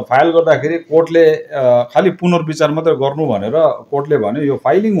फाइल गर्दाखेरि कोर्टले खालि पुनर्विचार मात्रै गर्नु भनेर कोर्टले भन्यो यो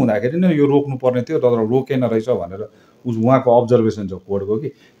फाइलिङ हुँदाखेरि नै यो रोक्नुपर्ने थियो तर रोकेन रहेछ भनेर उहाँको अब्जर्भेसन छ कोर्टको कि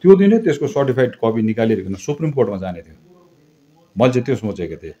त्यो दिनै त्यसको सर्टिफाइड कपी निकालिकन सुप्रिम कोर्टमा जाने थियो। मैले चाहिँ त्यो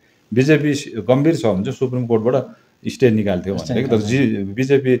सोचेको थिएँ बिजेपी गम्भीर छ भने चाहिँ सुप्रिम कोर्टबाट स्टे निकाल्थ्यो भनेर। तर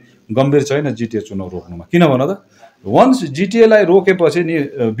बिजेपी गम्भीर छैन जिटिए चुनाव रोक्नुमा। किन भन त वन्स जिटिएलाई रोकेपछि नि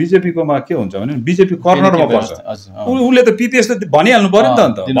बिजेपीकोमा के हुन्छ भने बिजेपी कर्नरमा पर्छ। उसले त पिपिएस त भनिहाल्नु पर्यो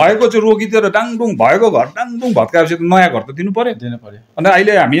नि त भएको चाहिँ रोकिदिएर डाङडुङ भएको घर डाङडुङ भत्काएपछि त नयाँ घर त दिनु पर्यो। अनि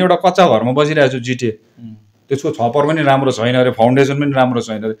अहिले हामी एउटा कच्चा घरमा बसिरहेको छौँ जिटिए त्यसको छप्पर पनि राम्रो छैन अरे फाउन्डेसन पनि राम्रो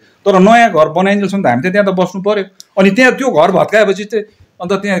छैन अरे तर नयाँ घर बनाइन्जेलसम्म त हामी त त्यहाँ त बस्नु पर्यो। अनि त्यहाँ त्यो घर भत्काएपछि चाहिँ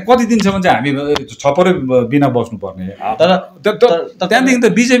अन्त त्यहाँ कति दिनसम्म चाहिँ हामी छप्परै बिना बस्नुपर्ने। तर त्यहाँदेखि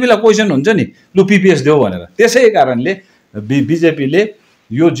त बिजेपीलाई क्वेसन हुन्छ नि लु पिपिएस देऊ भनेर। त्यसै कारणले बिजेपीले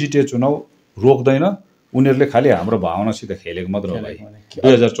यो जिटिए चुनाव रोक्दैन उनीहरूले खालि हाम्रो भावनासित खेलेको मात्र हो भाइ।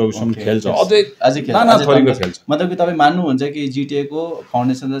 2024 खेल्छ अझै नाना थरीको खेल्छ। मतलब कि तपाईँ मान्नुहुन्छ कि जिटिएको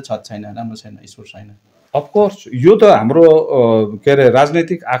फाउन्डेसन त छत छैन राम्रो छैन स्पोर्ट छैन। अफकोर्स यो त हाम्रो के अरे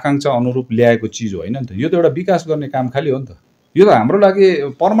राजनैतिक आकाङ्क्षा अनुरूप ल्याएको चिज होइन नि त। यो त एउटा विकास गर्ने काम खालि हो नि त। यो त हाम्रो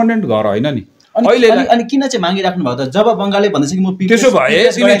लागि पर्मानेन्ट घर होइन नि। अनि किन चाहिँ मागिराख्नु भएको त जब बङ्गालले भन्दैछ कि म त्यसो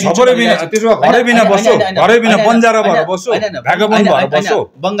भए तिमी छपरै बिना त्यसो भए घरै बिना बस्छौ घरै बिना बन्जारा भएर बस्छौ भ्यागबन्ड भएर बस्छौ।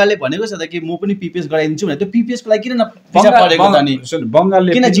 बङ्गालले भनेको छ त कि म पनि पिपिएस गराइदिन्छु भने त्यो पिपिएस को लागि किन पिछा परेको त नि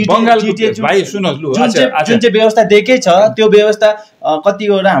बङ्गालले बङ्गालको भाइ सुन्नुहोस् लु जुन चाहिँ व्यवस्था दिएकै छ त्यो व्यवस्था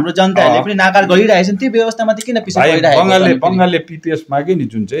कतिवटा हाम्रो जनताहरूले पनि नाकार गरिरहेको छ त्यो व्यवस्थामाथि किन पिछा परिरहेको। बङ्गालले पिपिएस मागे नि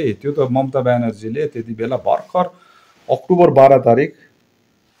जुन चाहिँ त्यो त ममता ब्यानर्जीले त्यति बेला भर्खर अक्टोबर 12 तारिक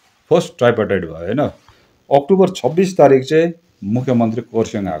फर्स्ट ट्राइपार्टाइट भयो होइन। अक्टोबर 26 तारिक चाहिँ मुख्यमन्त्री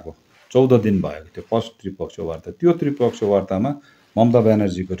कोर्सियाङ आएको 14 दिन भएको थियो फर्स्ट त्रिपक्षीय वार्ता। त्यो त्रिपक्षीय वार्तामा ममता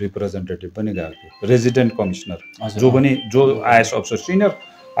ब्यानर्जीको रिप्रेजेन्टेटिभ पनि गएको थियो रेजिडेन्ट कमिसनर जो आइएस अफसर सिनियर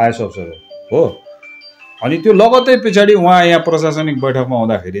आइएस अफसर हो। अनि त्यो लगत्तै पछाडि उहाँ यहाँ प्रशासनिक बैठकमा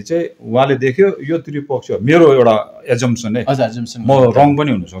आउँदाखेरि चाहिँ उहाँले देख्यो यो त्रिपक्षीय मेरो एउटा एजम्सन है म रङ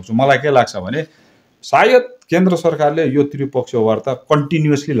पनि हुनसक्छु मलाई के लाग्छ भने सायद केन्द्र सरकारले यो त्रिपक्षीय वार्ता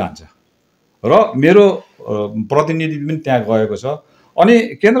कन्टिन्युअसली लान्छ र मेरो प्रतिनिधि पनि त्यहाँ गएको छ। अनि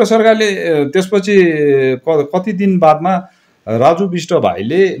केन्द्र सरकारले त्यसपछि कति दिन बादमा राजु विष्ट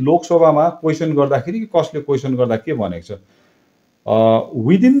भाइले लोकसभामा क्वेसन गर्दाखेरि कसले क्वेसन गर्दा के भनेको छ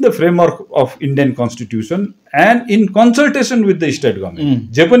within the framework of Indian constitution and in consultation with the state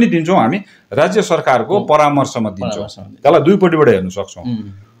government जे पनि दिन्छौँ हामी राज्य सरकारको परामर्शमा दिन्छौँ। त्यसलाई दुईपट्टिबाट हेर्न सक्छौँ।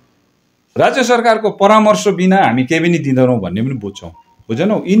 राज्य सरकारको परामर्श बिना हामी केही पनि दिँदैनौँ भन्ने पनि बुझ्छौँ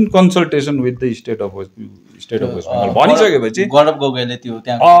बुझेनौ। In consultation with the state of West Bengal भनिसकेपछि गौरव गोगोईले त्यो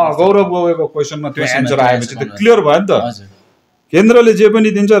गौरव गोगोईको क्वेसनमा त्यो एन्सर आएपछि त क्लियर भयो नि त। केन्द्रले जे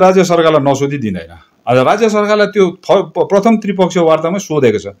पनि दिन्छ राज्य सरकारलाई नसोधी दिँदैन। राज्य सरकारलाई त्यो प्रथम त्रिपक्षीय वार्तामै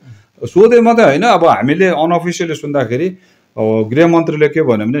सोधेको छ। सोधे मात्रै होइन अब हामीले अनअफिसियली सुन्दाखेरि गृहमन्त्रीले के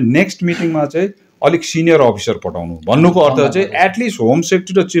भन्यो भने नेक्स्ट मिटिङमा चाहिँ अलिक सिनियर अफिसर पठाउनु भन्नुको अर्थ चाहिँ एटलिस्ट होम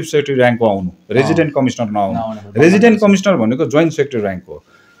सेक्रेटरी र चिफ सेक्रेटरी ऱ्याङ्कको आउनु रेजिडेन्ट कमिसनर नआउनु। रेजिडेन्ट कमिसनर भनेको जोइन्ट सेक्रेटरी ऱ्याङ्कको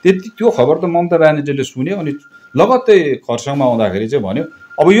त्यति त्यो खबर त ममता ब्यानर्जीले सुन्यो। अनि लगत्तै खरसाङमा आउँदाखेरि चाहिँ भन्यो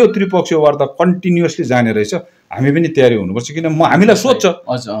अब यो त्रिपक्षीय वार्ता कन्टिन्युअसली जाने रहेछ हामी पनि तयारी हुनुपर्छ किन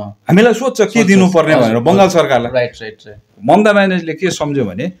हामीलाई सोध्छ के दिनुपर्ने भनेर बङ्गाल सरकारलाई। ममता ब्यानर्जीले के सम्झ्यो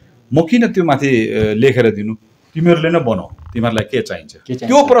भने म किन त्यो माथि लेखेर दिनु तिमीहरूले नै बनाऊ तिमीहरूलाई के चाहिन्छ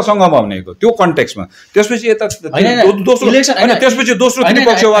त्यो प्रसङ्गमा भनेको त्यो कन्टेक्स्टमा। त्यसपछि यता त्यसपछि दोस्रो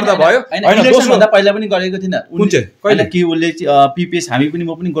त्रिपक्षीय वार्ता भयो होइन दोस्रो भन्दा पहिला पनि गरेको थिएन कुन चाहिँ कहिले कि उसले पिपिएस हामी पनि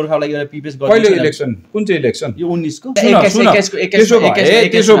म पनि गोर्खाको लागि एउटा पिपिएस गर्छु कहिले इलेक्सन कुन चाहिँ इलेक्सन यो 19 को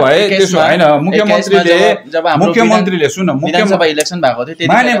त्यसो भए होइन मुख्यमन्त्रीले सुन विधानसभा इलेक्सन भएको थियो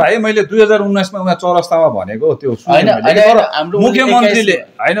माने भाइ मैले 2019 मा उहाँ चौरस्तामा भनेको त्यो मुख्यमन्त्रीले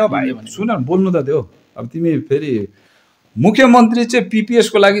होइन भाइ सुन बोल्नु त देऊ। अब तिमी फेरि मुख्यमन्त्री चाहिँ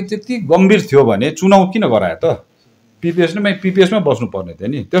पिपिएसको लागि त्यति गम्भीर थियो भने चुनाव किन गरायो त पिपिएसमै बस्नुपर्ने थियो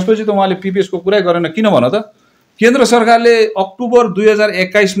नि। त्यसपछि त उहाँले पिपिएसको कुरै गरेन किन भन त। केन्द्र सरकारले अक्टोबर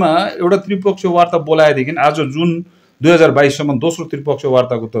 2021 मा एउटा त्रिपक्षीय वार्ता बोलाएदेखि आज जुन 2022 सम्म दोस्रो त्रिपक्षीय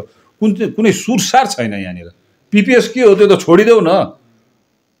वार्ताको त कुनै सुरसार छैन यहाँनिर। पिपिएस के हो त्यो त छोडिदेऊ न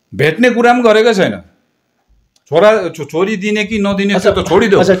भेट्ने कुरा पनि गरेकै छैन। छोरी दिने कि नदिने त्यो त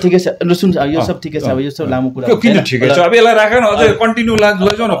छोडिदेऊ। अच्छा ठिकै छ ल सुन यो सब ठिकै छ अब यो सब लामो कुरा किन ठिकै छ अब यसलाई राख न अझै कन्टिन्यू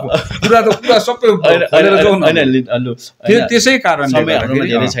लैजाऊ न कुरा त पुरा सबै फलेर जाऊ न। त्यसै कारणले समय हाम्रोमा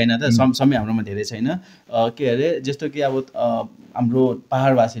धेरै छैन त समय हाम्रोमा धेरै छैन के अरे जस्तो कि अब हाम्रो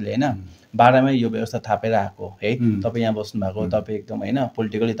पहाडवासीले हैन बाह्रमै यो व्यवस्था थापेर आएको है, तपाईँ यहाँ बस्नु भएको, तपाईँ एकदम होइन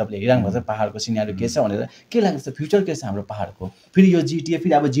पोलिटिकली तपाईँले हेरिरहनु भएको छ पाहाडको सिनेरियो के छ भनेर, के लाग्छ फ्युचर के छ हाम्रो पाहाडको? फेरि यो जिटिए,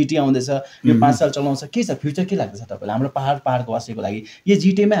 फेरि अब जिटिए आउँदैछ, यो 5 साल चलाउँछ, के छ फ्युचर, के लाग्छ तपाईँलाई हाम्रो पाहाडको वासीको लागि? यो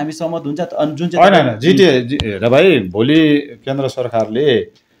जिटिएमै हामी सहमत हुन्छ अनि जुन चाहिँ होइन जिटिए र भाइ भोलि केन्द्र सरकारले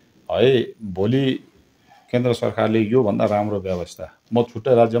है, भोलि केन्द्र सरकारले योभन्दा राम्रो व्यवस्था, म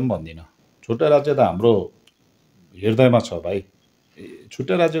छुट्टै राज्य पनि भन्दिनँ, छुट्टै राज्य त हाम्रो हृदयमा छ भाइ।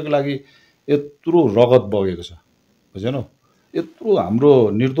 छुट्टै राज्यको लागि यत्रो रगत बगेको छ, बुझेनौ? यत्रो हाम्रो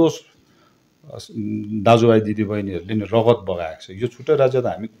निर्दोष दाजुभाइ दिदीबहिनीहरूले नि रगत बगाएको छ। यो छुट्टै राज्य त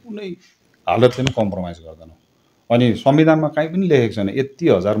हामी कुनै हालतले पनि कम्प्रोमाइज गर्दैनौँ। अनि संविधानमा कहीँ पनि लेखेको छैन यति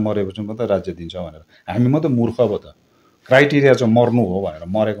हजार मरेपछि मात्रै राज्य दिन्छ भनेर। हामी मात्रै मूर्ख भयो त? क्राइटेरिया चाहिँ मर्नु हो भनेर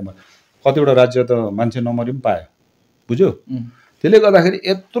मरेको। कतिवटा राज्य त मान्छे नमरि पनि पायो, बुझ्यो? त्यसले गर्दाखेरि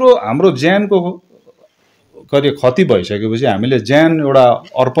यत्रो हाम्रो ज्यानको क्षति भइसकेपछि, हामीले ज्यान एउटा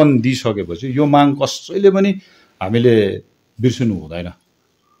अर्पण दिइसकेपछि यो माग कसैले पनि हामीले बिर्सिनु हुँदैन।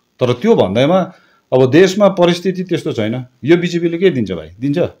 तर त्यो भन्दैमा अब देशमा परिस्थिति त्यस्तो छैन। यो बिजेपीले के दिन्छ भाइ?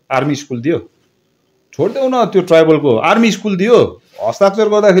 दिन्छ? आर्मी स्कुल दियो? छोडिदेऊ न, त्यो ट्राइबलको आर्मी स्कुल दियो। हस्ताक्षर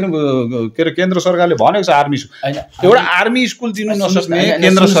गर्दाखेरि के अरे केन्द्र सरकारले भनेको छ आर्मी स्कुल, एउटा आर्मी स्कुल दिनु नसक्ने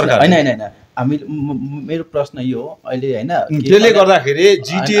केन्द्र सरकार। होइन हामी, मेरो प्रश्न यो हो अहिले होइन, त्यसले गर्दाखेरि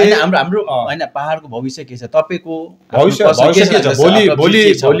जिटिए हाम्रो होइन पाहाडको भविष्य के छ तपाईँको? भविष्य के छ?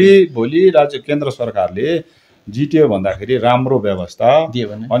 भोलि राज्य केन्द्र सरकारले जिटिए भन्दाखेरि राम्रो व्यवस्था दियो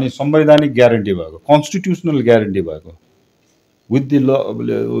भने, अनि संवैधानिक ग्यारेन्टी भएको, कन्स्टिट्युसनल ग्यारेन्टी भएको,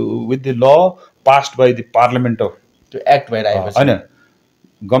 with the law passed by the parliament of, त्यो एक्ट भएर आएपछि होइन,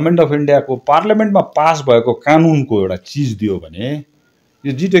 गभर्मेन्ट अफ इन्डियाको पार्लियामेन्टमा पास भएको कानुनको एउटा चिज दियो भने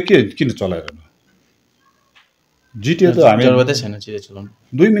यो जिटिए किन चलाइरहनु? जिटिए त हामी जरुरतै छैन जिटिए चलाउनु,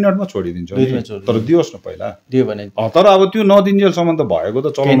 2 मिनटमा छोडिदिन्छौँ, तर दियोस् न पहिला। दियो भने तर अब त्यो नदिन्जेलसम्म त भएको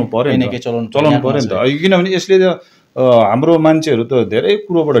त चलाउनु पर्यो नि, चलाउनु पर्यो नि त। किनभने यसले त हाम्रो मान्छेहरू त धेरै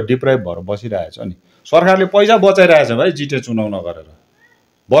कुरोबाट डिप्राइभ भएर बसिरहेछ नि। सरकारले पैसा बचाइरहेछ भाइ जिटिए चुनाव नगरेर।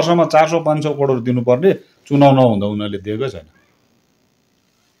 वर्षमा 400-500 करोड दिनुपर्ने, चुनाव नहुँदा उनीहरूले दिएकै छैन।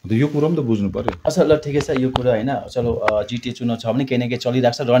 यो कुरो पनि त बुझ्नु पर्यो। अच्छा ल ठिकै छ यो कुरा होइन, चलो जिटिए चुनाव छ भने केही न केही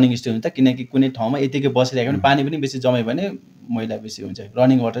चलिरहेको छ, रनिङ स्टेज हुन्छ। किनकि कुनै ठाउँमा यतिकै बसिरहेको भने पानी पनि बेसी जम्यो भने मैला बेसी हुन्छ,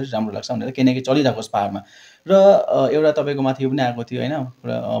 रनिङ वाटर राम्रो लाग्छ भनेर केही न केही चलिरहेको होस् पाहाडमा। र एउटा तपाईँको माथि यो पनि आएको थियो होइन,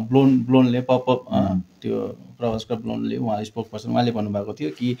 ब्लोनले त्यो प्रभास्कर ब्लोनले, उहाँ स्पोक पर्सन, उहाँले भन्नुभएको थियो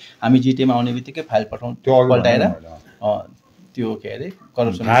कि हामी जिटिएमा आउने बित्तिकै फाइल पल्टाएर त्यो के अरे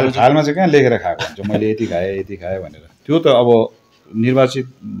करप्सन फाइलमा चाहिँ कहाँ लेखेर खाएको हुन्छ मैले यति खाएँ भनेर। त्यो त अब निर्वाचित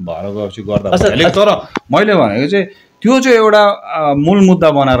भएर गएपछि गर्दा भइहाल्यो। तर मैले भनेको चाहिँ त्यो चाहिँ एउटा मूल मुद्दा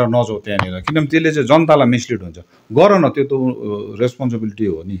बनाएर नजाऊ त्यहाँनिर, किनभने त्यसले चाहिँ जनतालाई मिसलिड हुन्छ। गर न, त्यो त रेस्पोन्सिबिलिटी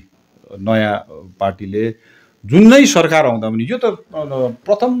हो नि नयाँ पार्टीले जुनै सरकार आउँदा पनि। यो त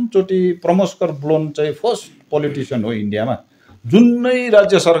प्रथमचोटि प्रमोस्कर ब्लोन चाहिँ फर्स्ट पोलिटिसियन हो इन्डियामा, जुनै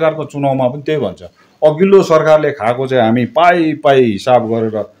राज्य सरकारको चुनावमा पनि त्यही भन्छ। अघिल्लो सरकारले खाएको चाहिँ हामी पाइ हिसाब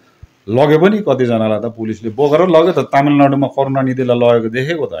गरेर लगे पनि कतिजनालाई त पुलिसले बोकेर लग्यो त। तमिलनाडुमा करुणानिधिलाई लगेको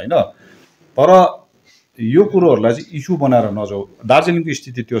देखेको त होइन। तर यो कुरोहरूलाई चाहिँ इस्यु बनाएर नजाऊ। दार्जिलिङको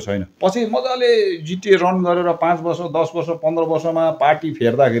स्थिति त्यो छैन। पछि मजाले जिटिए रन गरेर 5 वर्ष 10 वर्ष 15 वर्षमा पार्टी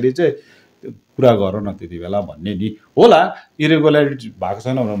फेर्दाखेरि चाहिँ कुरा गर न त्यति बेला भन्ने नि होला। इरेगुलारिटी भएको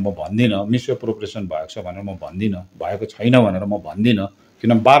छैन भनेर म भन्दिनँ, मिसएप्रोप्रिएसन भएको छ भनेर म भन्दिनँ, भएको छैन भनेर म भन्दिनँ।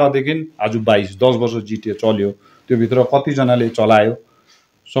 किन 12 देखि आज 22 10 वर्ष जिटिए चल्यो, त्योभित्र कतिजनाले चलायो,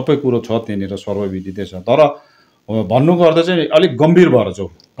 सबै कुरो छ त्यहाँनिर, सर्वविदितै छ। तर भन्नुको अर्थ चाहिँ अलिक गम्भीर भएर जाऊ।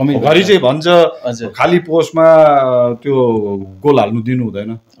 घरि चाहिँ भन्छ खाली पोस्टमा त्यो गोल हाल्नु दिनु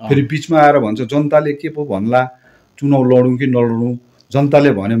हुँदैन, फेरि बिचमा आएर भन्छ जनताले के पो भन्ला, चुनाव लडौँ कि नलडौँ,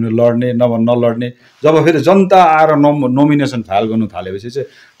 जनताले भन्यो भने लड्ने नभए नलड्ने। जब फेरि जनता आएर नोमिनेसन फाइल गर्नु थालेपछि चाहिँ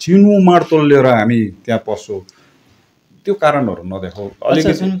छिनुमाडतोल लिएर हामी त्यहाँ पस्छौँ। त्यो कारणहरू नदेखाऊ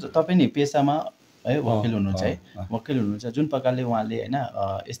अलिकति। सुन्नु तपाईँ नि पेसामा है वकिल हुनुहुन्छ है, वकिल हुनुहुन्छ, जुन प्रकारले उहाँले होइन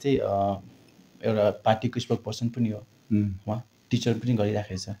यस्तै एउटा पार्टीको स्पोक पर्सन पनि हो, उहाँ टिचर पनि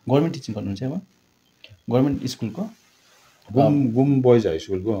गरिराखेको छ। गभर्मेन्ट टिचिङ गर्नुहुन्छ उहाँ, गभर्मेन्ट स्कुलको घुम बोइज हाई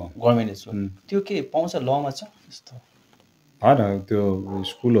स्कुलको गभर्मेन्ट स्कुल। त्यो के पाउँछ लमा छ त्यस्तो? होइन, त्यो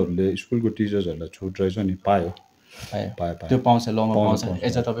स्कुलको टिचर्सहरूलाई छुट रहेछ नि, पायो त्यो पाउँछ लमा पाउँछ।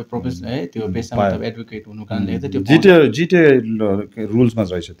 एज अ तपाईँ प्रोफेसन है त्यो पेसामा तपाईँ एडभोकेट हुनु कारणले त्यो जिटिए रुल्समा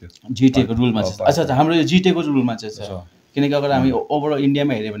रहेछ, त्यो जिटिएको रुलमा छ। अच्छा हाम्रो यो जिटिएको रुलमा चाहिँ छ, किनकि अगर हामी ओभरअल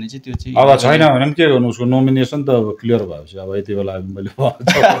इन्डियामा हेऱ्यो भने चाहिँ त्यो चाहिँ अब छैन भने पनि के गर्नु, उसको नोमिनेसन त अब क्लियर भएपछि अब यति बेला मैले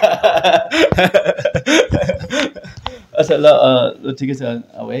अच्छा ल ठिकै छ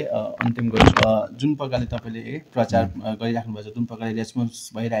अब है अन्तिम गरौँ जुन प्रकारले तपाईँले प्रचार गरिराख्नु भएको छ जुन प्रकारले रेस्पोन्स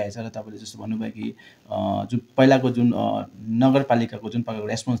भइरहेछ र तपाईँले जस्तो भन्नुभयो कि जुन पहिलाको जुन नगरपालिकाको जुन प्रकारको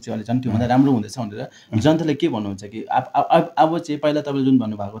रेस्पोन्स थियो अहिले झन् त्योभन्दा राम्रो हुँदैछ भनेर जनताले के भन्नुहुन्छ कि अब चाहिँ पहिला तपाईँले जुन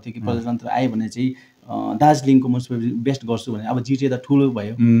भन्नुभएको थियो कि प्रजातन्त्र आयो भने चाहिँ दार्जिलिङको म्युनिसिपालिटी बेस्ट गर्छु भने अब जिटिए त ठुलो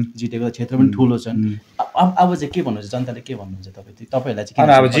भयो जिटिएको क्षेत्र पनि ठुलो छन् अब चाहिँ के भन्नुहुन्छ जनताले के भन्नुहुन्छ तपाईँहरूलाई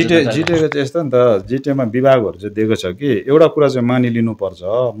चाहिँ अब जिटिएको चाहिँ यस्तो नि त जिटिएमा विभागहरू चाहिँ दिएको छ कि एउटा कुरा चाहिँ मानिलिनुपर्छ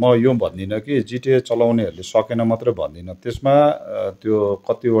म यो भन्दिनँ कि जिटिए चलाउनेहरूले सकेन मात्रै भन्दिनँ त्यसमा त्यो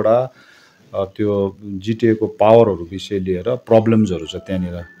कतिवटा त्यो जिटिएको पावरहरू विषय लिएर प्रब्लम्सहरू छ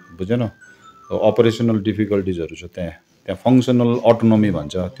त्यहाँनिर बुझेन अपरेसनल डिफिकल्टिजहरू छ त्यहाँ फङ्सनल अटोनोमी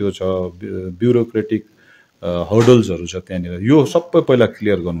भन्छ त्यो छ ब्युरोक्रेटिक हर्डल्सहरू छ त्यहाँनिर यो सबै पहिला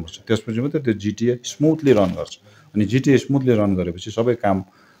क्लियर गर्नुपर्छ त्यसपछि मात्रै त्यो जिटिए स्मुथली रन गर्छ अनि जिटिए स्मुथली रन गरेपछि सबै काम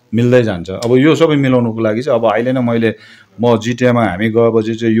मिल्दै जान्छ अब यो सबै मिलाउनुको लागि चाहिँ अब अहिले नै म जिटिएमा हामी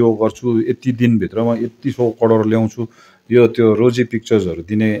गएपछि चाहिँ यो गर्छु यति दिनभित्रमा यति 100 करोड ल्याउँछु यो त्यो रोजी पिक्चर्सहरू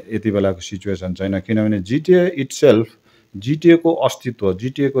दिने यति बेलाको सिचुएसन छैन किनभने जिटिए इटसेल्फ जिटिएको अस्तित्व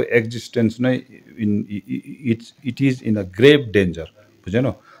जिटिएको एक्जिस्टेन्स नै it is in a grave danger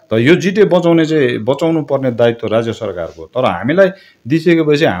बुझेन त यो जिटिए बचाउनु पर्ने दायित्व राज्य सरकारको तर हामीलाई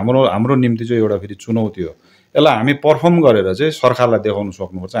दिइसकेपछि हाम्रो निम्ति चाहिँ एउटा फेरि चुनौती हो यसलाई हामी पर्फर्म गरेर चाहिँ सरकारलाई देखाउन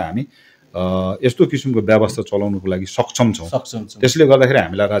सक्नुपर्छ हामी यस्तो किसिमको व्यवस्था चलाउनुको लागि सक्षम छौँ त्यसले गर्दाखेरि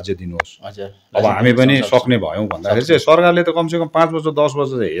हामीलाई राज्य दिनुहोस् अब हामी पनि सक्ने भयौँ भन्दाखेरि चाहिँ सरकारले त कमसेकम 5 वर्ष 10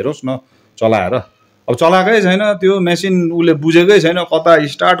 वर्ष हेरोस् न चलाएर अब चलाएकै छैन त्यो मेसिन उसले बुझेकै छैन कता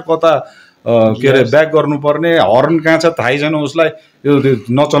स्टार्ट कता के अरे ब्याक गर्नुपर्ने हर्न कहाँ छ थाहै छैन उसलाई यो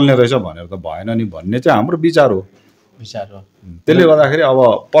नचल्ने रहेछ भनेर त भएन नि भन्ने चाहिँ हाम्रो विचार हो त्यसले गर्दाखेरि अब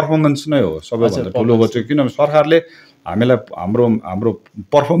पर्फर्मेन्स नै हो सबैभन्दा ठुलो गर्छ किनभने सरकारले हामीलाई हाम्रो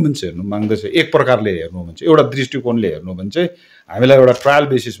पर्फर्मेन्स हेर्नु माग्दैछ एक प्रकारले हेर्नु भने चाहिँ एउटा दृष्टिकोणले हेर्नु भने चाहिँ हामीलाई एउटा ट्रायल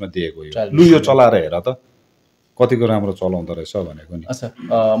बेसिसमा दिएको यो यो चलाएर हेर त कतिको राम्रो चलाउँदो रहेछ भनेको नि अच्छा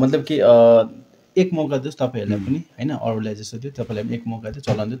मतलब कि एक मौका दियोस् तपाईँहरूलाई पनि होइन अरूलाई जस्तो थियो तपाईँलाई पनि एक मौका थियो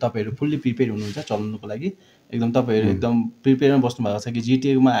चलाउनु तपाईँहरू फुल्ली प्रिपेयर हुनुहुन्छ चलाउनुको लागि एकदम तपाईँहरू एकदम प्रिपेयरमा बस्नु भएको छ कि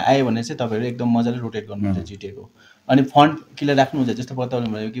जिटिएमा आयो भने चाहिँ तपाईँहरू एकदम मजाले रोटेट गर्नुहुन्छ जिटिएको अनि फन्ड क्लियर राख्नुहुन्छ जस्तो तपाईँले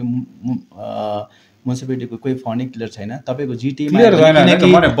भन्नुभयो कि म्युनिसिपालिटीको कोही फन्डिङ क्लियर छैन तपाईँको जिटिएमा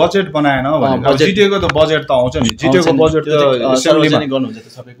बजेट बनाएन भने जिटिएको त बजेट त आउँछ नि जिटिएको बजेट त सार्वजनिक गर्नुहुन्छ त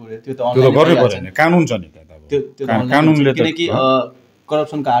सबै कुरा त्यो त गर्नै पर्दैन कानुन छ नि त्यो कानुनले किनकि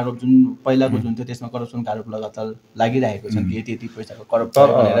करप्सनको आरोप जुन पहिलाको जुन थियो त्यसमा करप्सनको आरोप लगातार लागिरहेको छ कि यति पैसाको करप्ट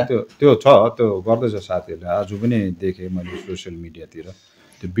भनेर त्यो छ त्यो गर्दैछ साथीहरूले आज पनि देखेँ मैले सोसियल मिडियातिर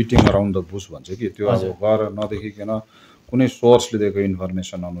त्यो बिटिङ अराउन्ड द बुस भन्छ कि त्यो अब गएर नदेखिकन कुनै सोर्सले दिएको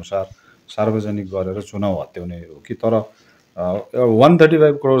इन्फर्मेसन अनुसार सार्वजनिक गरेर चुनाव हत्याउने हो कि तर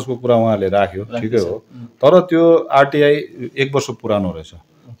 135 करोडको कुरा उहाँले राख्यो ठिकै हो तर त्यो आरटिआई 1 वर्ष पुरानो रहेछ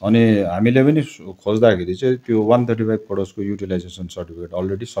अनि हामीले पनि खोज्दाखेरि चाहिँ त्यो 135 करोडको युटिलाइजेसन सर्टिफिकेट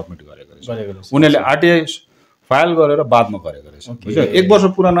अलरेडी सबमिट गरेको रहेछ उनीहरूले आरटिआई फाइल गरेर बादमा गरेको रहेछ बुझ्यो 1 वर्ष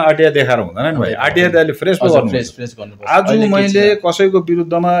पुरानो आरटिआई देखाएर हुँदैन नि भाइ आरटिआई त अहिले फ्रेस गर्नु आज मैले कसैको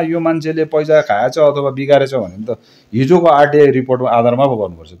विरुद्धमा यो मान्छेले पैसा खाएछ अथवा बिगारेछ भने त हिजोको आरटिआई रिपोर्टको आधारमा पो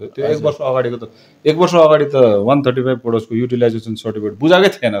गर्नुपर्छ त्यो 1 वर्ष अगाडिको त 1 वर्ष अगाडि त 135 करोडको युटिलाइजेसन सर्टिफिकेट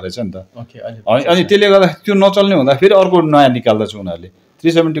बुझाएकै थिएन रहेछ नि त अनि त्यसले गर्दा त्यो नचल्ने हुँदा फेरि अर्को नयाँ निकाल्दैछ उनीहरूले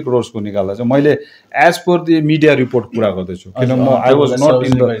 370 करोडको निकाल्दा चाहिँ मैले as per the media report कुरा गर्दैछु किन म I was not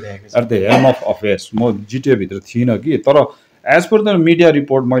in the at the helm of affairs म जिटिए भित्र थिइनँ कि तर as per the media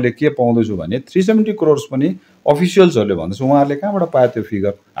report मैले के पाउँदैछु भने 370 करोड पनि अफिसियल्सहरूले भन्दैछ उहाँहरूले कहाँबाट पायो त्यो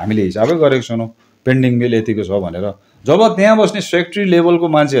फिगर हामीले हिसाबै गरेको छैनौँ पेन्डिङ बिल यतिको छ भनेर जब त्यहाँ बस्ने सेक्रेटरी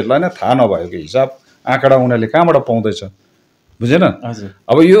लेभलको मान्छेहरूलाई नै थाहा नभएको हिसाब आँकडा उनीहरूले कहाँबाट पाउँदैछ बुझेन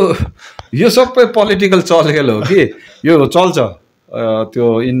अब यो सबै पोलिटिकल चलखेल हो कि यो चल्छ त्यो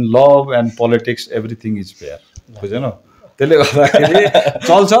in love and politics everything is fair बुझेन त्यसले गर्दाखेरि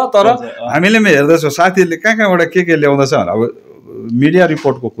चल्छ तर हामीले पनि हेर्दैछौँ साथीहरूले कहाँबाट के ल्याउँदैछ अब मिडिया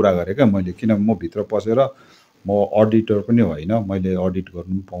रिपोर्टको कुरा गरेँ क्या मैले किन म भित्र पसेर म अडिटर पनि होइन मैले अडिट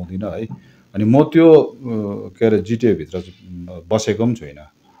गर्नु पनि पाउँदिनँ है अनि म त्यो के अरे जिटिएभित्र बसेको पनि छुइनँ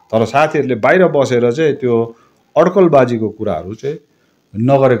तर साथीहरूले बाहिर बसेर चाहिँ त्यो अड्कलबाजीको कुराहरू चाहिँ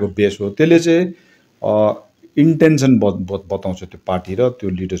नगरेको बेस हो त्यसले चाहिँ इन्टेन्सन बताउँछ त्यो पार्टी र त्यो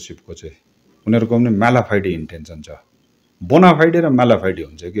लिडरसिपको चाहिँ उनीहरूको पनि म्यालाफाइडी इन्टेन्सन छ बोनाफाइडी र म्यालाफाइडी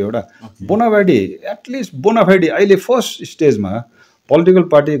हुन्छ कि एउटा बोनाफाइडी एटलिस्ट बोनाफाइडी अहिले फर्स्ट स्टेजमा पोलिटिकल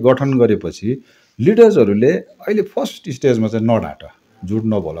पार्टी गठन गरेपछि लिडर्सहरूले अहिले फर्स्ट स्टेजमा चाहिँ नढाँट झुट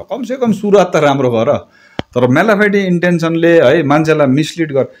नबोल कमसेकम सुरुवात त राम्रो गर तर म्यालाफाइडी इन्टेन्सनले है मान्छेलाई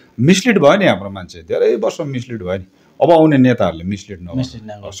मिसलिड भयो नि हाम्रो मान्छे धेरै वर्ष मिसलिड भयो नि अब आउने नेताहरूले मिसलिड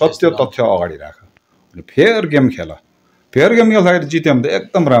नगर सत्य तथ्य अगाडि राख फेयर गेम खेल फेयर गेम खेल्दाखेरि जित्यो भने त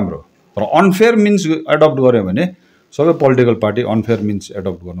एकदम राम्रो र अनफेयर मिन्स एडप्ट गऱ्यो भने सबै political party unfair means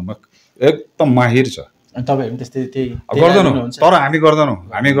adapt गर्नुमा एकदम माहिर छ। अनि तपाईँहरू त्यस्तै त्यही गर्दैनौँ, तर हामी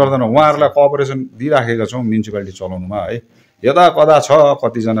गर्दैनौँ उहाँहरूलाई कोअपरेसन दिइराखेका छौँ म्युनिसिपालिटी चलाउनुमा है। यदा कदा छ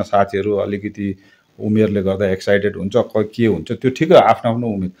कतिजना साथीहरू अलिकति उमेरले गर्दा एक्साइटेड हुन्छ, के हुन्छ त्यो ठिक आफ्नो आफ्नो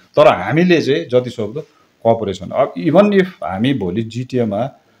उमेर, तर हामीले चाहिँ जतिसक्दो कोअपरेसन। अब इभन इफ हामी भोलि जिटिएमा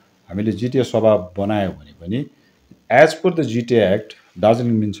हामीले जिटिए सभा बनायो भने पनि as per the GTA act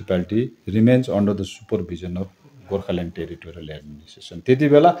Darjeeling municipality remains under the supervision of Gorkhaland territorial administration. त्यति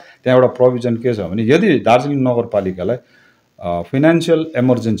बेला त्यहाँ एउटा प्रोभिजन के छ भने यदि दार्जिलिङ नगरपालिकालाई फाइनेन्सियल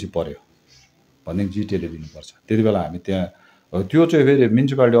इमर्जेन्सी पर्यो भने जिटिएले दिनुपर्छ। त्यति बेला हामी त्यहाँ त्यो चाहिँ फेरि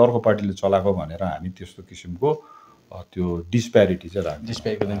म्युनिसिपालिटी अर्को पार्टीले चलाएको भनेर हामी त्यस्तो किसिमको त्यो डिस्प्यारिटी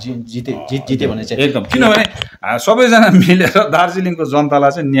चाहिँ जिते भने चाहिँ एकदम, किनभने सबैजना मिलेर दार्जिलिङको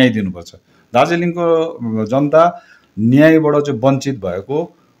जनतालाई चाहिँ न्याय दिनुपर्छ। दार्जिलिङको जनता न्यायबाट चाहिँ वञ्चित भएको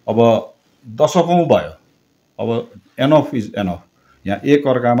अब दशकौँ भयो। अब एनफ इज एनफ। यहाँ एक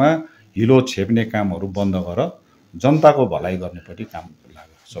अर्कामा हिलो छेप्ने कामहरू बन्द गर, जनताको भलाइ गर्नेपट्टि काम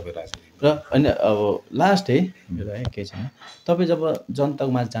लाग्यो सबै राजनीति। र अनि अब लास्ट है मेरो है केही छैन, तपाईँ जब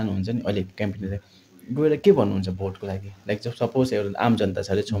जनताको माझ जानुहुन्छ नि अहिले क्याम्पेन गएर के भन्नुहुन्छ भोटको लागि? लाइक जब सपोज एउटा आम जनता छ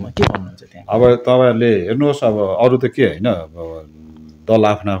अरे छेउमा के भन्नुहुन्छ त्यहाँ? अब तपाईँहरूले हेर्नुहोस्, अब अरू त के होइन, अब दल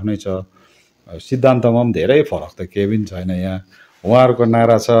आफ्नो आफ्नै छ, सिद्धान्तमा पनि धेरै फरक त केही पनि छैन। यहाँ उहाँहरूको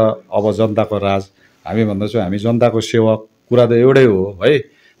नारा छ अब जनताको राज, हामी भन्दछौँ हामी जनताको सेवक, कुरा त एउटै हो है।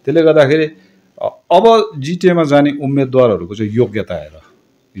 त्यसले गर्दाखेरि अब जिटिएमा जाने उम्मेदवारहरूको चाहिँ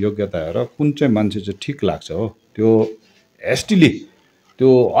योग्यता हेर कुन चाहिँ मान्छे चाहिँ ठिक लाग्छ हो, त्यो हेस्टिली त्यो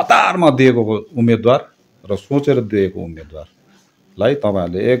हतारमा दिएको उम्मेदवार र सोचेर दिएको उम्मेदवारलाई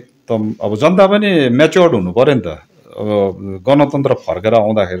तपाईँहरूले एकदम, अब जनता पनि म्याच्योर्ड हुनु पऱ्यो नि त। अब गणतन्त्र फर्केर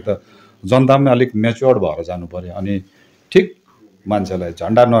आउँदाखेरि त जनता पनि अलिक म्याच्योर्ड भएर जानु पऱ्यो। अनि ठिक मान्छेलाई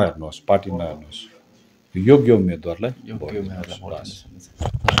झन्डा नहेर्नुहोस्, पार्टी नहेर्नुहोस्, योग्य उम्मेदवारलाई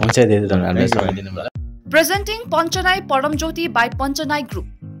हुन्छ। धेरै धन्यवाद। Presenting Panchanai Paramjyoti by Panchanai Group,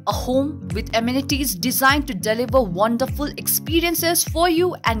 a home with amenities designed to deliver wonderful experiences for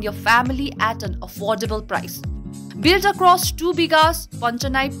you and your family at an affordable price. Built across 2 bighas,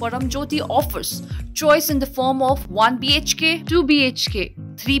 Panchanai Paramjyoti offers choice in the form of 1 BHK, 2 BHK,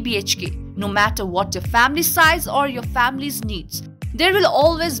 3 BHK. No matter what your family size or your family's needs, there will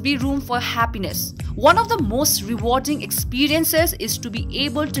always be room for happiness. One of the most rewarding experiences is to be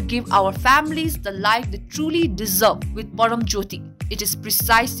able to give our families the life they truly deserve with Paramjyoti. It is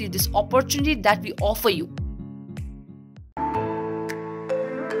precisely this opportunity that we offer you.